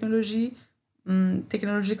کالاهای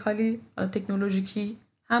تکنولوژیکی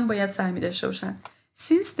هم باید سهمی داشته باشن.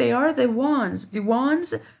 Since they are the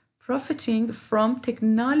ones profiting from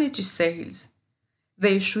technology sales,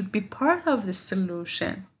 they should be part of the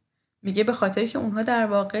solution. میگه به خاطری که اونها در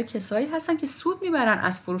واقع کسایی هستن که سود میبرن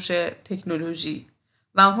از فروش تکنولوژی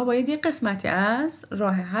و اونها باید یک قسمتی از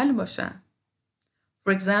راه حل باشن.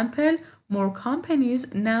 For example, more companies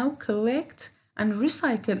now collect and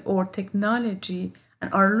recycle old technology and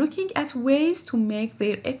are looking at ways to make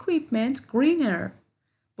their equipment greener.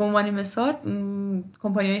 به عنوان مثال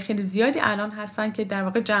کمپانی‌های خیلی زیادی الان هستن که در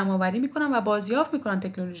واقع جمع‌آوری میکنن و بازیافت میکنن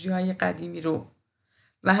تکنولوژی‌های قدیمی رو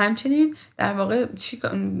و همچنین در واقع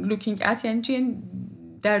looking at یعنی چی؟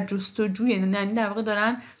 در جستجوی، یعنی در واقع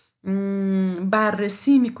دارن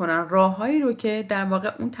بررسی میکنن راههایی رو که در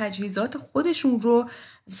واقع اون تجهیزات خودشون رو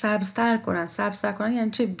سبزتر کنن.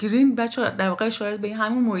 یعنی چه؟ گرین بچه در واقع اشاره به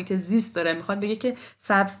همون محیط زیست داره، میخواد بگه که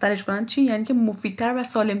سبزترش کنن چی؟ یعنی که مفیدتر و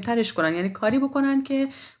سالمترش کنن، یعنی کاری بکنن که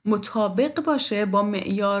مطابق باشه با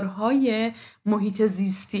معیارهای محیط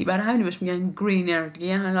زیستی. برای همین بهش میگن گرینر دیگه،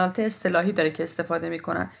 یه حالت اصطلاحی داره که استفاده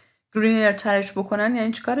میکنن. گرینر ترش بکنن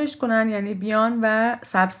یعنی چیکارش کنن؟ یعنی بیان و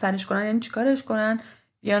سبزترش کنن یعنی چیکارش کنن؟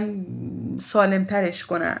 بیان سالمترش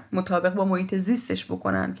کنن، مطابق با محیط زیستش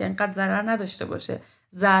بکنن که اینقدر ضرر نداشته باشه،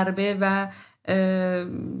 ضربه و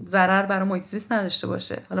ضرر برای محیط زیست نداشته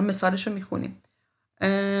باشه. حالا مثالش رو میخونیم.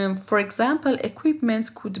 For example, equipment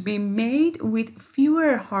could be made with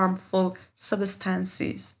fewer harmful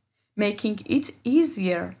substances, making it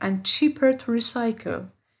easier and cheaper to recycle.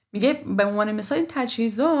 میگه به عنوان مثال این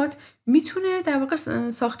تجهیزات میتونه در واقع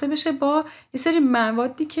ساخته بشه با یه سری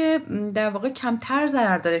موادی که در واقع کمتر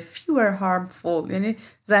ضرر داره. fewer harmful یعنی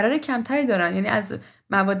ضرر کمتری دارن، یعنی از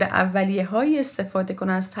مواد اولیه های استفاده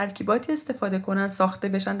کنن، از ترکیباتی استفاده کنن ساخته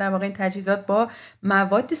بشن در واقع این تجهیزات، با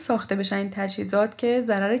موادی ساخته بشن این تجهیزات که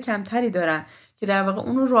ضرر کمتری دارن، که در واقع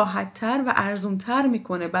اونو راحت تر و ارزون تر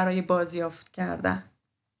میکنه برای بازیافت کردن.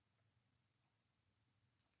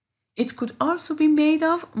 It could also be made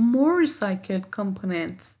of more recycled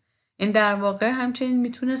components. این در واقع همچنین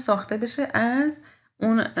میتونه ساخته بشه از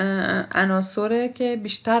اون عناصر که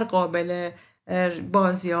بیشتر قابل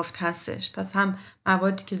بازیافت هستش. پس هم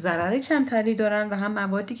موادی که ضرر کمتری دارن و هم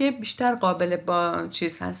موادی که بیشتر قابل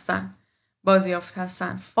بازیافت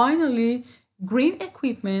هستن. Finally, green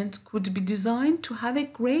equipment could be designed to have a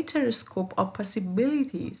greater scope of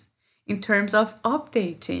possibilities in terms of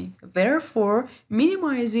updating, therefore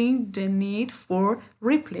minimizing the need for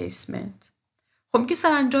replacement. خب که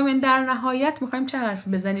سرانجام در نهایت میخوایم چه حرفی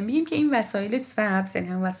بزنیم؟ میگیم که این وسایل سبز، یعنی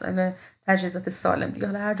هم وسایل تجهیزات سالم دیگه،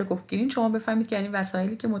 حالا هر جا گفت گرین شما بفهمید که یعنی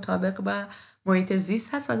وسایلی که مطابق با محیط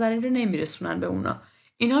زیست هست و ضرری رو نمیرسونن به اونا.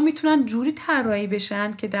 اینا میتونن جوری طراحی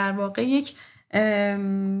بشن که در واقع یک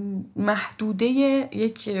محدوده،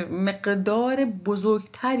 یک مقدار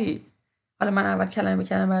بزرگتری، حالا من اول کلمه به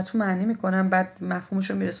کلمه براتون معنی میکنم بعد مفهومش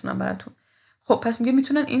رو میرسونم براتون. خب پس میگه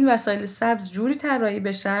میتونن این وسایل سبز جوری طراحی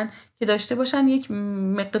بشن که داشته باشن یک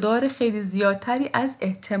مقدار خیلی زیادتری از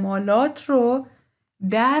احتمالات رو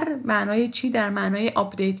در معنای چی؟ در معنای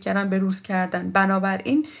آپدیت کردن، بروز کردن.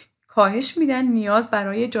 بنابراین کاهش میدن نیاز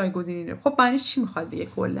برای جایگزینی رو. خب معنیش چی میخواد بگه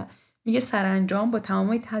کلا؟ میگه سرانجام با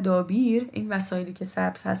تمام تدابیر این وسایلی که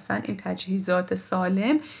سبز هستن، این تجهیزات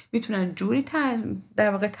سالم میتونن جوری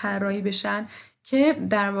در واقع طراحی بشن که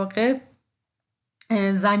در واقع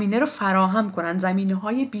زمینه رو فراهم کنن،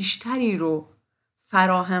 زمینه‌های بیشتری رو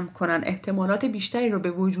فراهم کنن، احتمالات بیشتری رو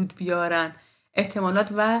به وجود بیارن،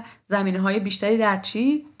 احتمالات و زمینه‌های بیشتری در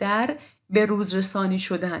چی؟ در به روز رسانی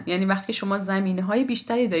شدن. یعنی وقتی شما زمینه‌های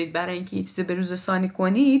بیشتری دارید برای اینکه یه چیز به روز رسانی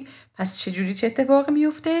کنید، پس چه اتفاقی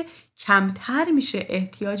میفته؟ کمتر میشه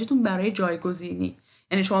احتیاجتون برای جایگزینی.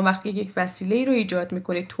 یعنی شما وقتی یک وسیله رو ایجاد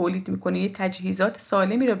میکنید، تولید میکنید، یه تجهیزات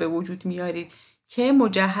سالمی رو به وجود میارید که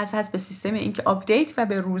مجهز هست به سیستم اینکه آپدیت و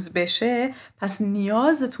به روز بشه، پس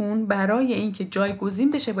نیازتون برای اینکه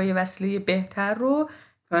جایگزین بشه با یه وسیله بهتر رو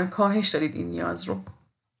کاهش دارید این نیاز رو.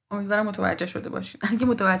 امیدوارم متوجه شده باشید. اگه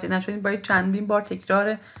متوجه نشدید باید چندین بار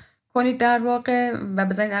تکرار کنید در واقع و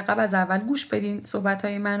بذارید عقب از اول گوش بدین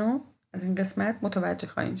صحبت‌های منو. از این قسمت متوجه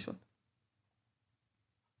خواهید شد.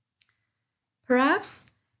 Perhaps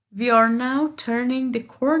we are now turning the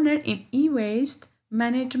corner in e-waste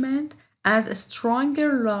management as stronger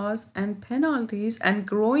laws and penalties and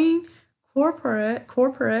growing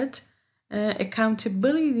corporate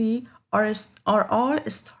accountability are all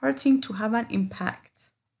starting to have an impact.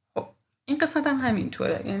 خب این قسمت هم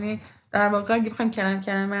همینطوره. یعنی در واقع اگه بخوایم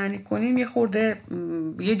کلمه معنی کنیم یه خورده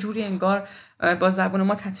یه جوری انگار با زبان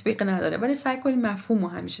ما تطبیق نداره، ولی سعی کنیم مفهوم رو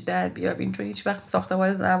همیشه در بیابین، چون هیچ وقت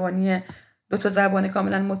ساختار زبانی دو تا زبان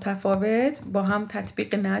کاملا متفاوت با هم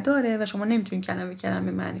تطبیق نداره و شما نمیتونید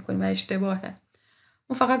کلمه معنی کنید و اشتباهه.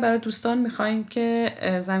 ما فقط برای دوستان میخوایم که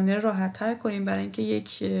زمینه رو راحت تر کنیم برای اینکه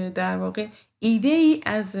یک در واقع ایده ای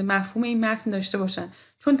از مفهوم این متن داشته باشن،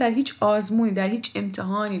 چون در هیچ آزمونی، در هیچ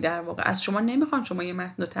امتحانی در واقع از شما نمیخوان شما یه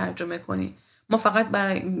متن رو ترجمه کنی. ما فقط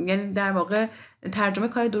یعنی در واقع ترجمه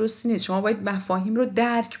کار درستی نیست. شما باید مفاهیم رو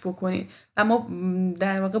درک بکنید و ما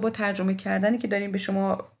در واقع با ترجمه کردنی که داریم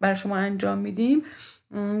برای شما انجام میدیم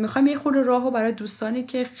میخوایم یه خورده راهو برای دوستانی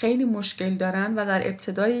که خیلی مشکل دارن و در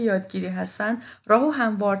ابتدای یادگیری هستن راهو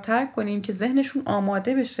هموارتر کنیم که ذهنشون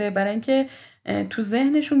آماده بشه برای اینکه تو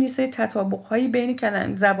ذهنشون یه سری تطابق‌هایی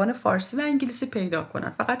بین زبان فارسی و انگلیسی پیدا کنن.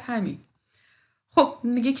 فقط همین. خب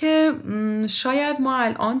میگه که شاید ما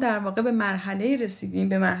الان در واقع به مرحله رسیدیم،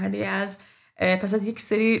 به مرحله از پس از یک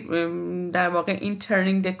سری در واقع این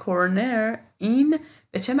turning the corner. این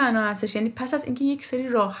به چه معنا هستش؟ یعنی پس از اینکه یک سری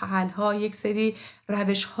راه حل ها، یک سری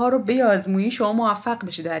روش ها رو بیازمویی شما موفق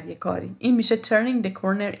بشی در یک کاری، این میشه turning the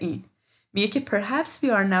corner in. میگه که perhaps we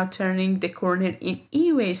are now turning the corner in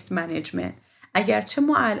e-waste management. اگرچه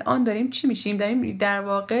ما الان داریم چی میشیم؟ داریم در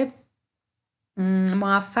واقع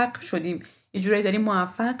موفق شدیم، یه جورایی داریم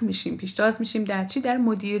موفق میشیم، پیشتاز میشیم در چی؟ در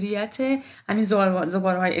مدیریت همین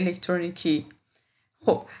زباله‌های الکترونیکی.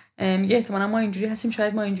 خب میگه احتمالا ما اینجوری هستیم،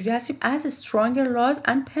 شاید ما اینجوری هستیم as stronger laws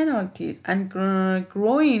and penalties and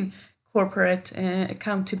growing corporate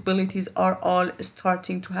accountabilities are all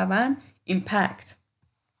starting to have an impact.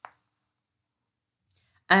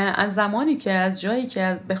 از زمانی که از جایی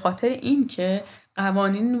که به خاطر این که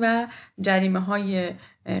قوانین و جریمه‌های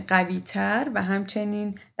قوی‌تر و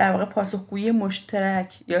همچنین در واقع پاسخگویی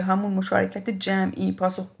مشترک یا همون مشارکت جمعی،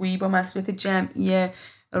 پاسخگویی با مسئولیت جمعی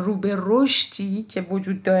رو به رشدی که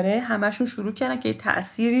وجود داره، همشون شروع کردن که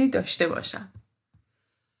تأثیری داشته باشن.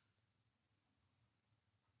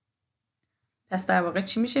 پس در واقع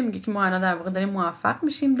چی میشه؟ میگه که ما الان در واقع داریم موفق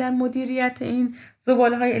میشیم در مدیریت این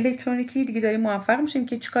زباله‌های الکترونیکی، دیگه داریم موفق میشیم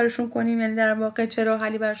که چیکارشون کنیم، یعنی در واقع چه راه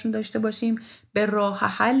حلی براشون داشته باشیم. به راه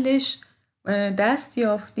حلش دست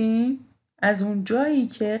یافتیم از اون جایی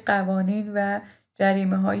که قوانین و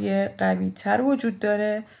جریمه‌های قوی‌تر وجود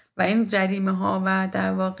داره و این جریمه‌ها و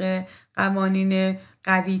در واقع قوانین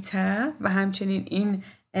قوی‌تر و همچنین این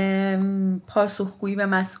پاسخگویی و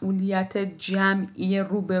مسئولیت جمعی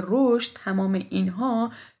رو به رشد، تمام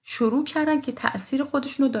اینها شروع کردن که تأثیر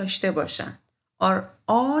خودشونو داشته باشن. are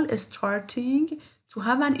all starting to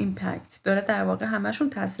have an impact. داره در واقع همشون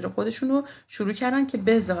تأثیر خودشونو شروع کردن که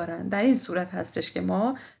بذارن. در این صورت هستش که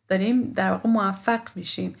ما داریم در واقع موفق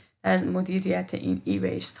میشیم در مدیریت این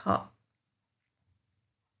ای-ویست ها.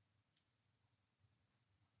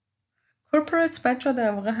 corporate بچه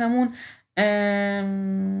در واقع همون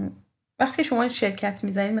وقتی شما شرکت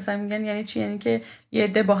میزنید مثلا میگن یعنی چی؟ یعنی که یه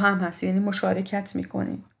عده با هم هستی، یعنی مشارکت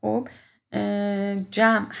میکنین، خب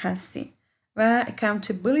جمع هستین. و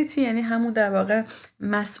accountability یعنی همون در واقع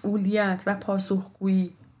مسئولیت و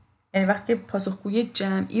پاسخگویی. یعنی وقتی پاسخگویی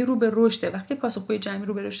جمعی رو به رشده. وقتی پاسخگویی جمعی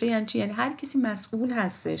رو به رشده یعنی چی؟ یعنی هر کسی مسئول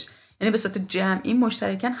هستش، یعنی به صورت جمعی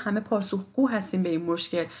مشترکاً همه پاسخگو هستیم به این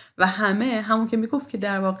مشکل و همه همون که میگفت که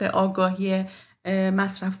در واقع آگاهی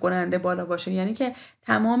مصرف کننده بالا باشه، یعنی که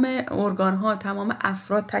تمام ارگان ها، تمام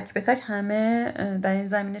افراد تک به تک همه در این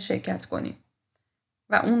زمینه شرکت کنیم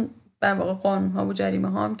و اون در واقع قانون ها و جریمه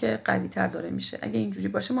ها هم که قوی تر داره میشه. اگه اینجوری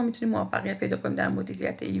باشه ما میتونیم موفقیت پیدا کنیم در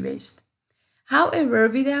مدیریت ای-ویست. However,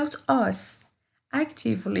 without us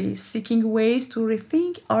actively seeking ways to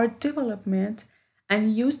rethink our development and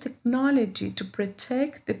use technology to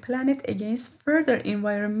protect the planet against further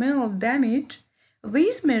environmental damage,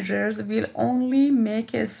 these measures will only make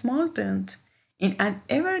a small dent in an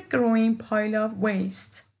ever-growing pile of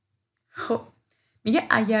waste. خب میگه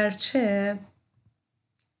اگرچه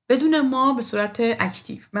بدون ما به صورت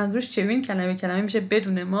اکتیو، منظورش چه؟ ببین کلمه میشه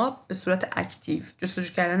بدون ما به صورت اکتیو،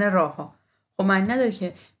 جستجو کردن راه ها. خب معنی نداره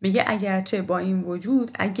که، میگه اگرچه با این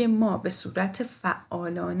وجود اگه ما به صورت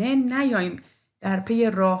فعالانه نیاییم در پی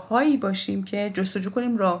راههایی باشیم که جستجو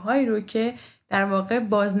کنیم راههایی رو که در واقع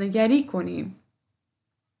بازنگری کنیم،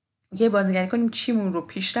 که بازنگری کنیم چیمون رو،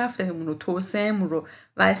 پیشرفتمون رو، توسعهمون رو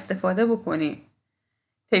و استفاده بکنیم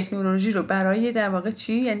تکنولوژی رو برای در واقع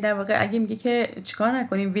چی؟ یعنی در واقع اگه میگه که چیکار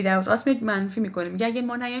نکنیم without us منفی میکنه، میگه اگه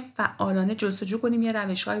ما نیایم فعالانه جستجو کنیم یه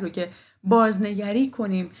روش‌هایی رو که بازنگری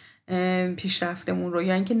کنیم پیشرفتمون رو،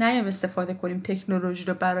 یا اینکه نیایم استفاده کنیم تکنولوژی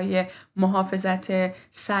رو برای محافظت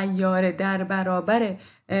سیاره در برابر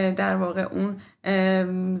در واقع اون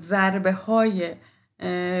ضربه‌های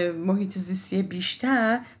محیط زیستی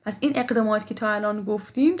بیشتر، پس این اقدامات که تا الان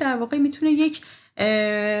گفتیم در واقع میتونه یک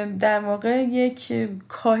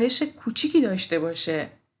کاهش کوچیکی داشته باشه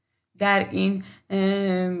در این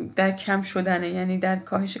در کم شدن، یعنی در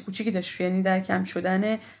کاهش کوچیکی داشته، یعنی در کم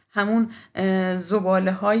شدن همون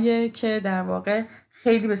زباله هایی که در واقع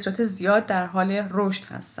خیلی به صورت زیاد در حال رشد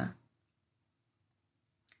هستن.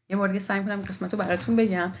 یه بار دیگه سعی کنم قسمت رو براتون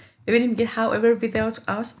بگم. ببینیم میگه however without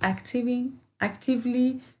us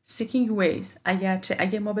actively seeking ways،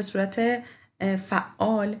 اگه ما به صورت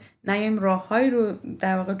فعال نیایم راههایی رو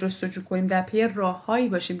در واقع جستجو کنیم، در پی راههایی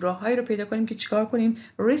باشیم، راههایی رو پیدا کنیم که چیکار کنیم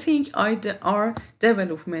rethink our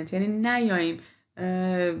development، یعنی نیایم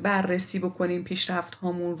بررسی بکنیم پیشرفت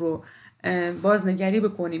هامون رو، بازنگری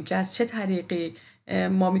بکنیم که از چه طریقی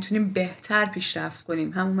ما میتونیم بهتر پیشرفت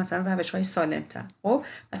کنیم، همون مثلا روش‌های سالم‌تر. خب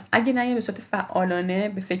پس اگه نیایم به صورت فعالانه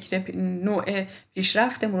به فکر نوع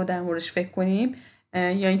پیشرفتمون رو در موردش فکر کنیم،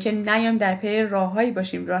 یا اینکه نیایم در پی راههایی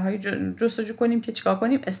باشیم، راههایی جستجو کنیم که چیکار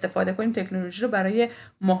کنیم، استفاده کنیم تکنولوژی رو برای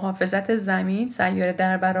محافظت زمین، سیاره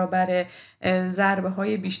در برابر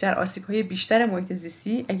ضربه‌های بیشتر، آسیب‌های بیشتر محیط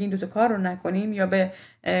زیستی، اگه این دوتا کار رو نکنیم یا به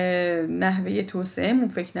نحوه توسعه‌مون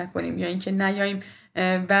فکر نکنیم، یا اینکه نیایم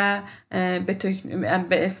و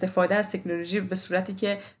به استفاده از تکنولوژی به صورتی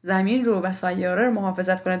که زمین رو و سیاره رو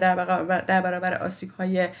محافظت کنه در برابر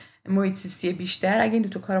آسیب‌های محیط زیستی بیشتر، اگه این دو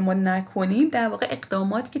تا کار ما نکنیم، در واقع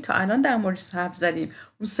اقداماتی که تا الان در موردش حرف زدیم،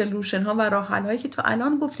 اون سلوشن ها و راه حل هایی که تا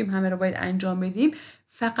الان گفتیم همه رو باید انجام بدیم،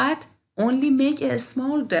 فقط only make a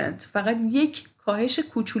small dent، فقط یک کاهش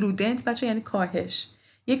کوچولو، دنت بچه یعنی کاهش،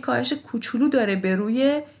 یک کاهش کوچولو داره به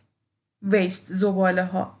روی waste، زباله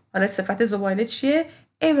ها. حالا صفت زباله چیه؟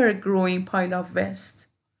 ever growing pile of waste،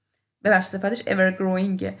 ببخش صفتش ever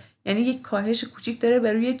growing، یعنی یک کاهش کوچیک داره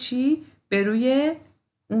به روی چی؟ به روی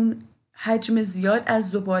اون حجم زیاد از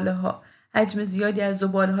زباله ها، حجم زیادی از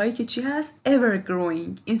زباله هایی که چی هست؟ ever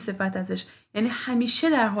growing، این صفت ازش یعنی همیشه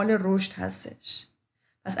در حال رشد هستش.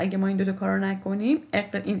 پس اگه ما این دوتا کار رو نکنیم،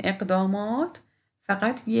 این اقدامات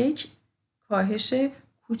فقط یک کاهش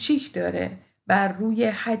کوچیک داره بر روی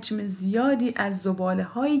حجم زیادی از زباله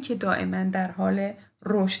هایی که دائما در حال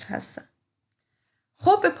رشد هستن.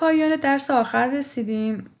 خب به پایان درس آخر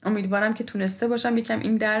رسیدیم. امیدوارم که تونسته باشم یکم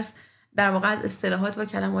این درس در واقع از اصطلاحات و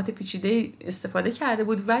کلمات پیچیده استفاده کرده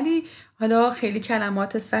بود، ولی حالا خیلی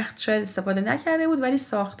کلمات سخت شاید استفاده نکرده بود، ولی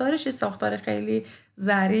ساختارش ساختار خیلی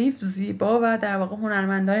ظریف، زیبا و در واقع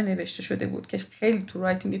هنرمندانه نوشته شده بود که خیلی تو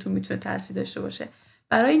رایتینگتون میتونه تاثیر داشته باشه.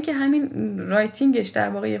 برای اینکه همین رایتینگش در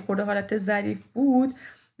واقع یه خورده حالت ظریف بود،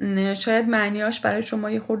 شاید معنیاش برای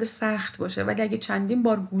شما یه خورده سخت باشه، ولی اگه چندین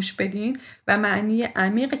بار گوش بدین و معنی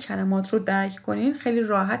عمیق کلمات رو درک کنین، خیلی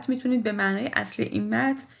راحت میتونید به معنای اصلی این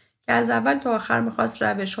متن که از اول تا آخر میخواست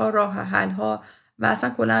روش‌ها، راه حل‌ها و اصلا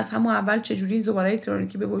کلا از همون اول چجوری زباله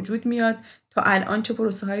الکترونیکی به وجود میاد تا الان چه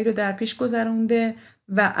پروسه‌هایی رو در پیش گذرونده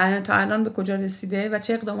و تا الان به کجا رسیده و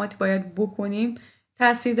چه اقداماتی باید بکنیم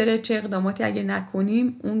تاثیر داره، چه اقداماتی اگه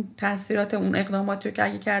نکنیم اون تاثیرات اون اقداماتی رو که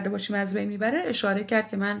اگه کرده باشیم از بین میبره اشاره کرد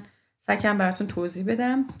که من سعی کردم براتون توضیح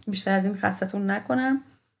بدم، بیشتر از این خستتون نکنم.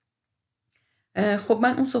 خب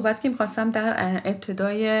من اون صحبت که میخواستم در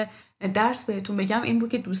ابتدای درس بهتون بگم این بود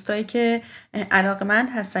که دوستایی که علاقمند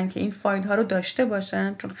هستن که این فایل ها رو داشته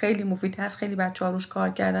باشن، چون خیلی مفید هست، خیلی بچه‌ها روش کار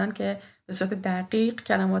کردن که به صورت دقیق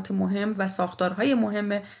کلمات مهم و ساختارهای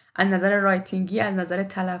مهم از نظر رایتینگی، از نظر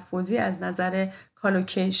تلفظی، از نظر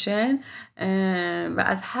کالوکیشن و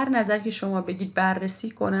از هر نظر که شما بگید بررسی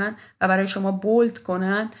کنن و برای شما بولد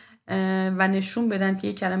کنن و نشون بدن که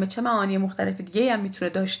یک کلمه چه معانی مختلف دیگه هم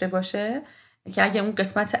میتونه داشته باشه، که اگه اون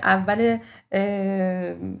قسمت اول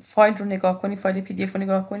فایل رو نگاه کنید، فایل پی دی اف رو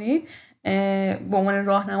نگاه کنید، به عنوان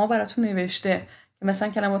راهنما براتون نوشته که مثلا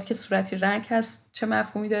کلماتی که صورتی رنگ هست چه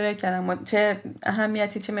مفهومی داره، کلمات چه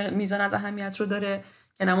اهمیتی، چه میزان از اهمیت رو داره،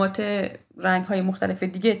 کلمات رنگ های مختلف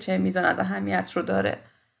دیگه چه میزان از اهمیت رو داره.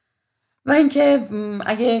 و اینکه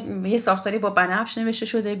اگه یه ساختاری با بنفش نوشته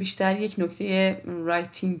شده بیشتر یک نکته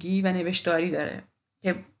رایتینگی و نوشتاری داره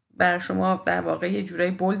که برای شما در واقع یه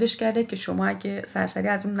جورایی بولدش کرده که شما اگه سرسری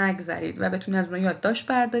از اون نگذرید و بتونید از اون یادداشت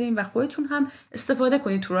بردارین و خودتون هم استفاده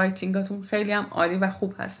کنید تو رایتینگاتون، خیلی هم عالی و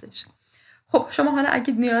خوب هستش. خب شما حالا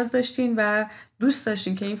اگه نیاز داشتین و دوست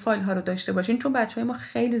داشتین که این فایل ها رو داشته باشین، چون بچهای ما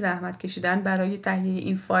خیلی زحمت کشیدن برای تهیه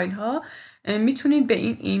این فایل ها، میتونید به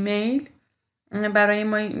این ایمیل برای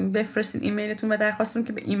ما بفرستین ایمیلتون و درخواستون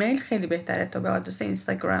که به ایمیل خیلی بهتره تا به آدرس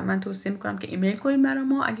اینستاگرام. من توصیه میکنم که ایمیل کنین برای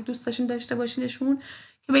ما اگه دوست داشتین داشته باشینشون،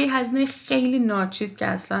 که به یه هزینه خیلی ناچیز که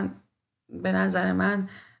اصلا به نظر من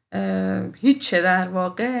هیچه در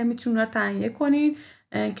واقع میتونین رو تهیه کنین،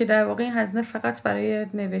 که در واقع این هزینه فقط برای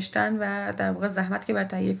نوشتن و در واقع زحمت که بر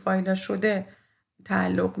تهیه فایل شده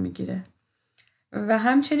تعلق میگیره. و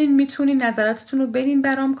همچنین میتونین نظراتتون رو بدین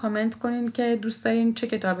برام، کامنت کنین که دوست دارین چه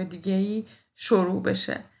کتاب دیگه‌ای شروع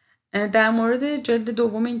بشه. در مورد جلد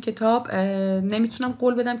دوم این کتاب نمیتونم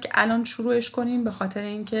قول بدم که الان شروعش کنیم، به خاطر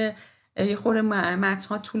اینکه یه خورده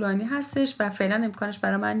متن‌ها طولانی هستش و فعلا امکانش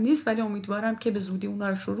برای من نیست، ولی امیدوارم که به زودی اونا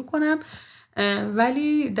رو شروع کنم.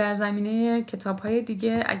 ولی در زمینه کتاب‌های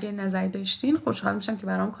دیگه اگه نظری داشتین خوشحال میشم که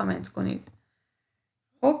برام کامنت کنید.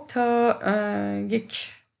 خب تا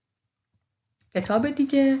یک کتاب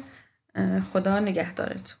دیگه، خدا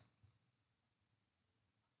نگهدارتون.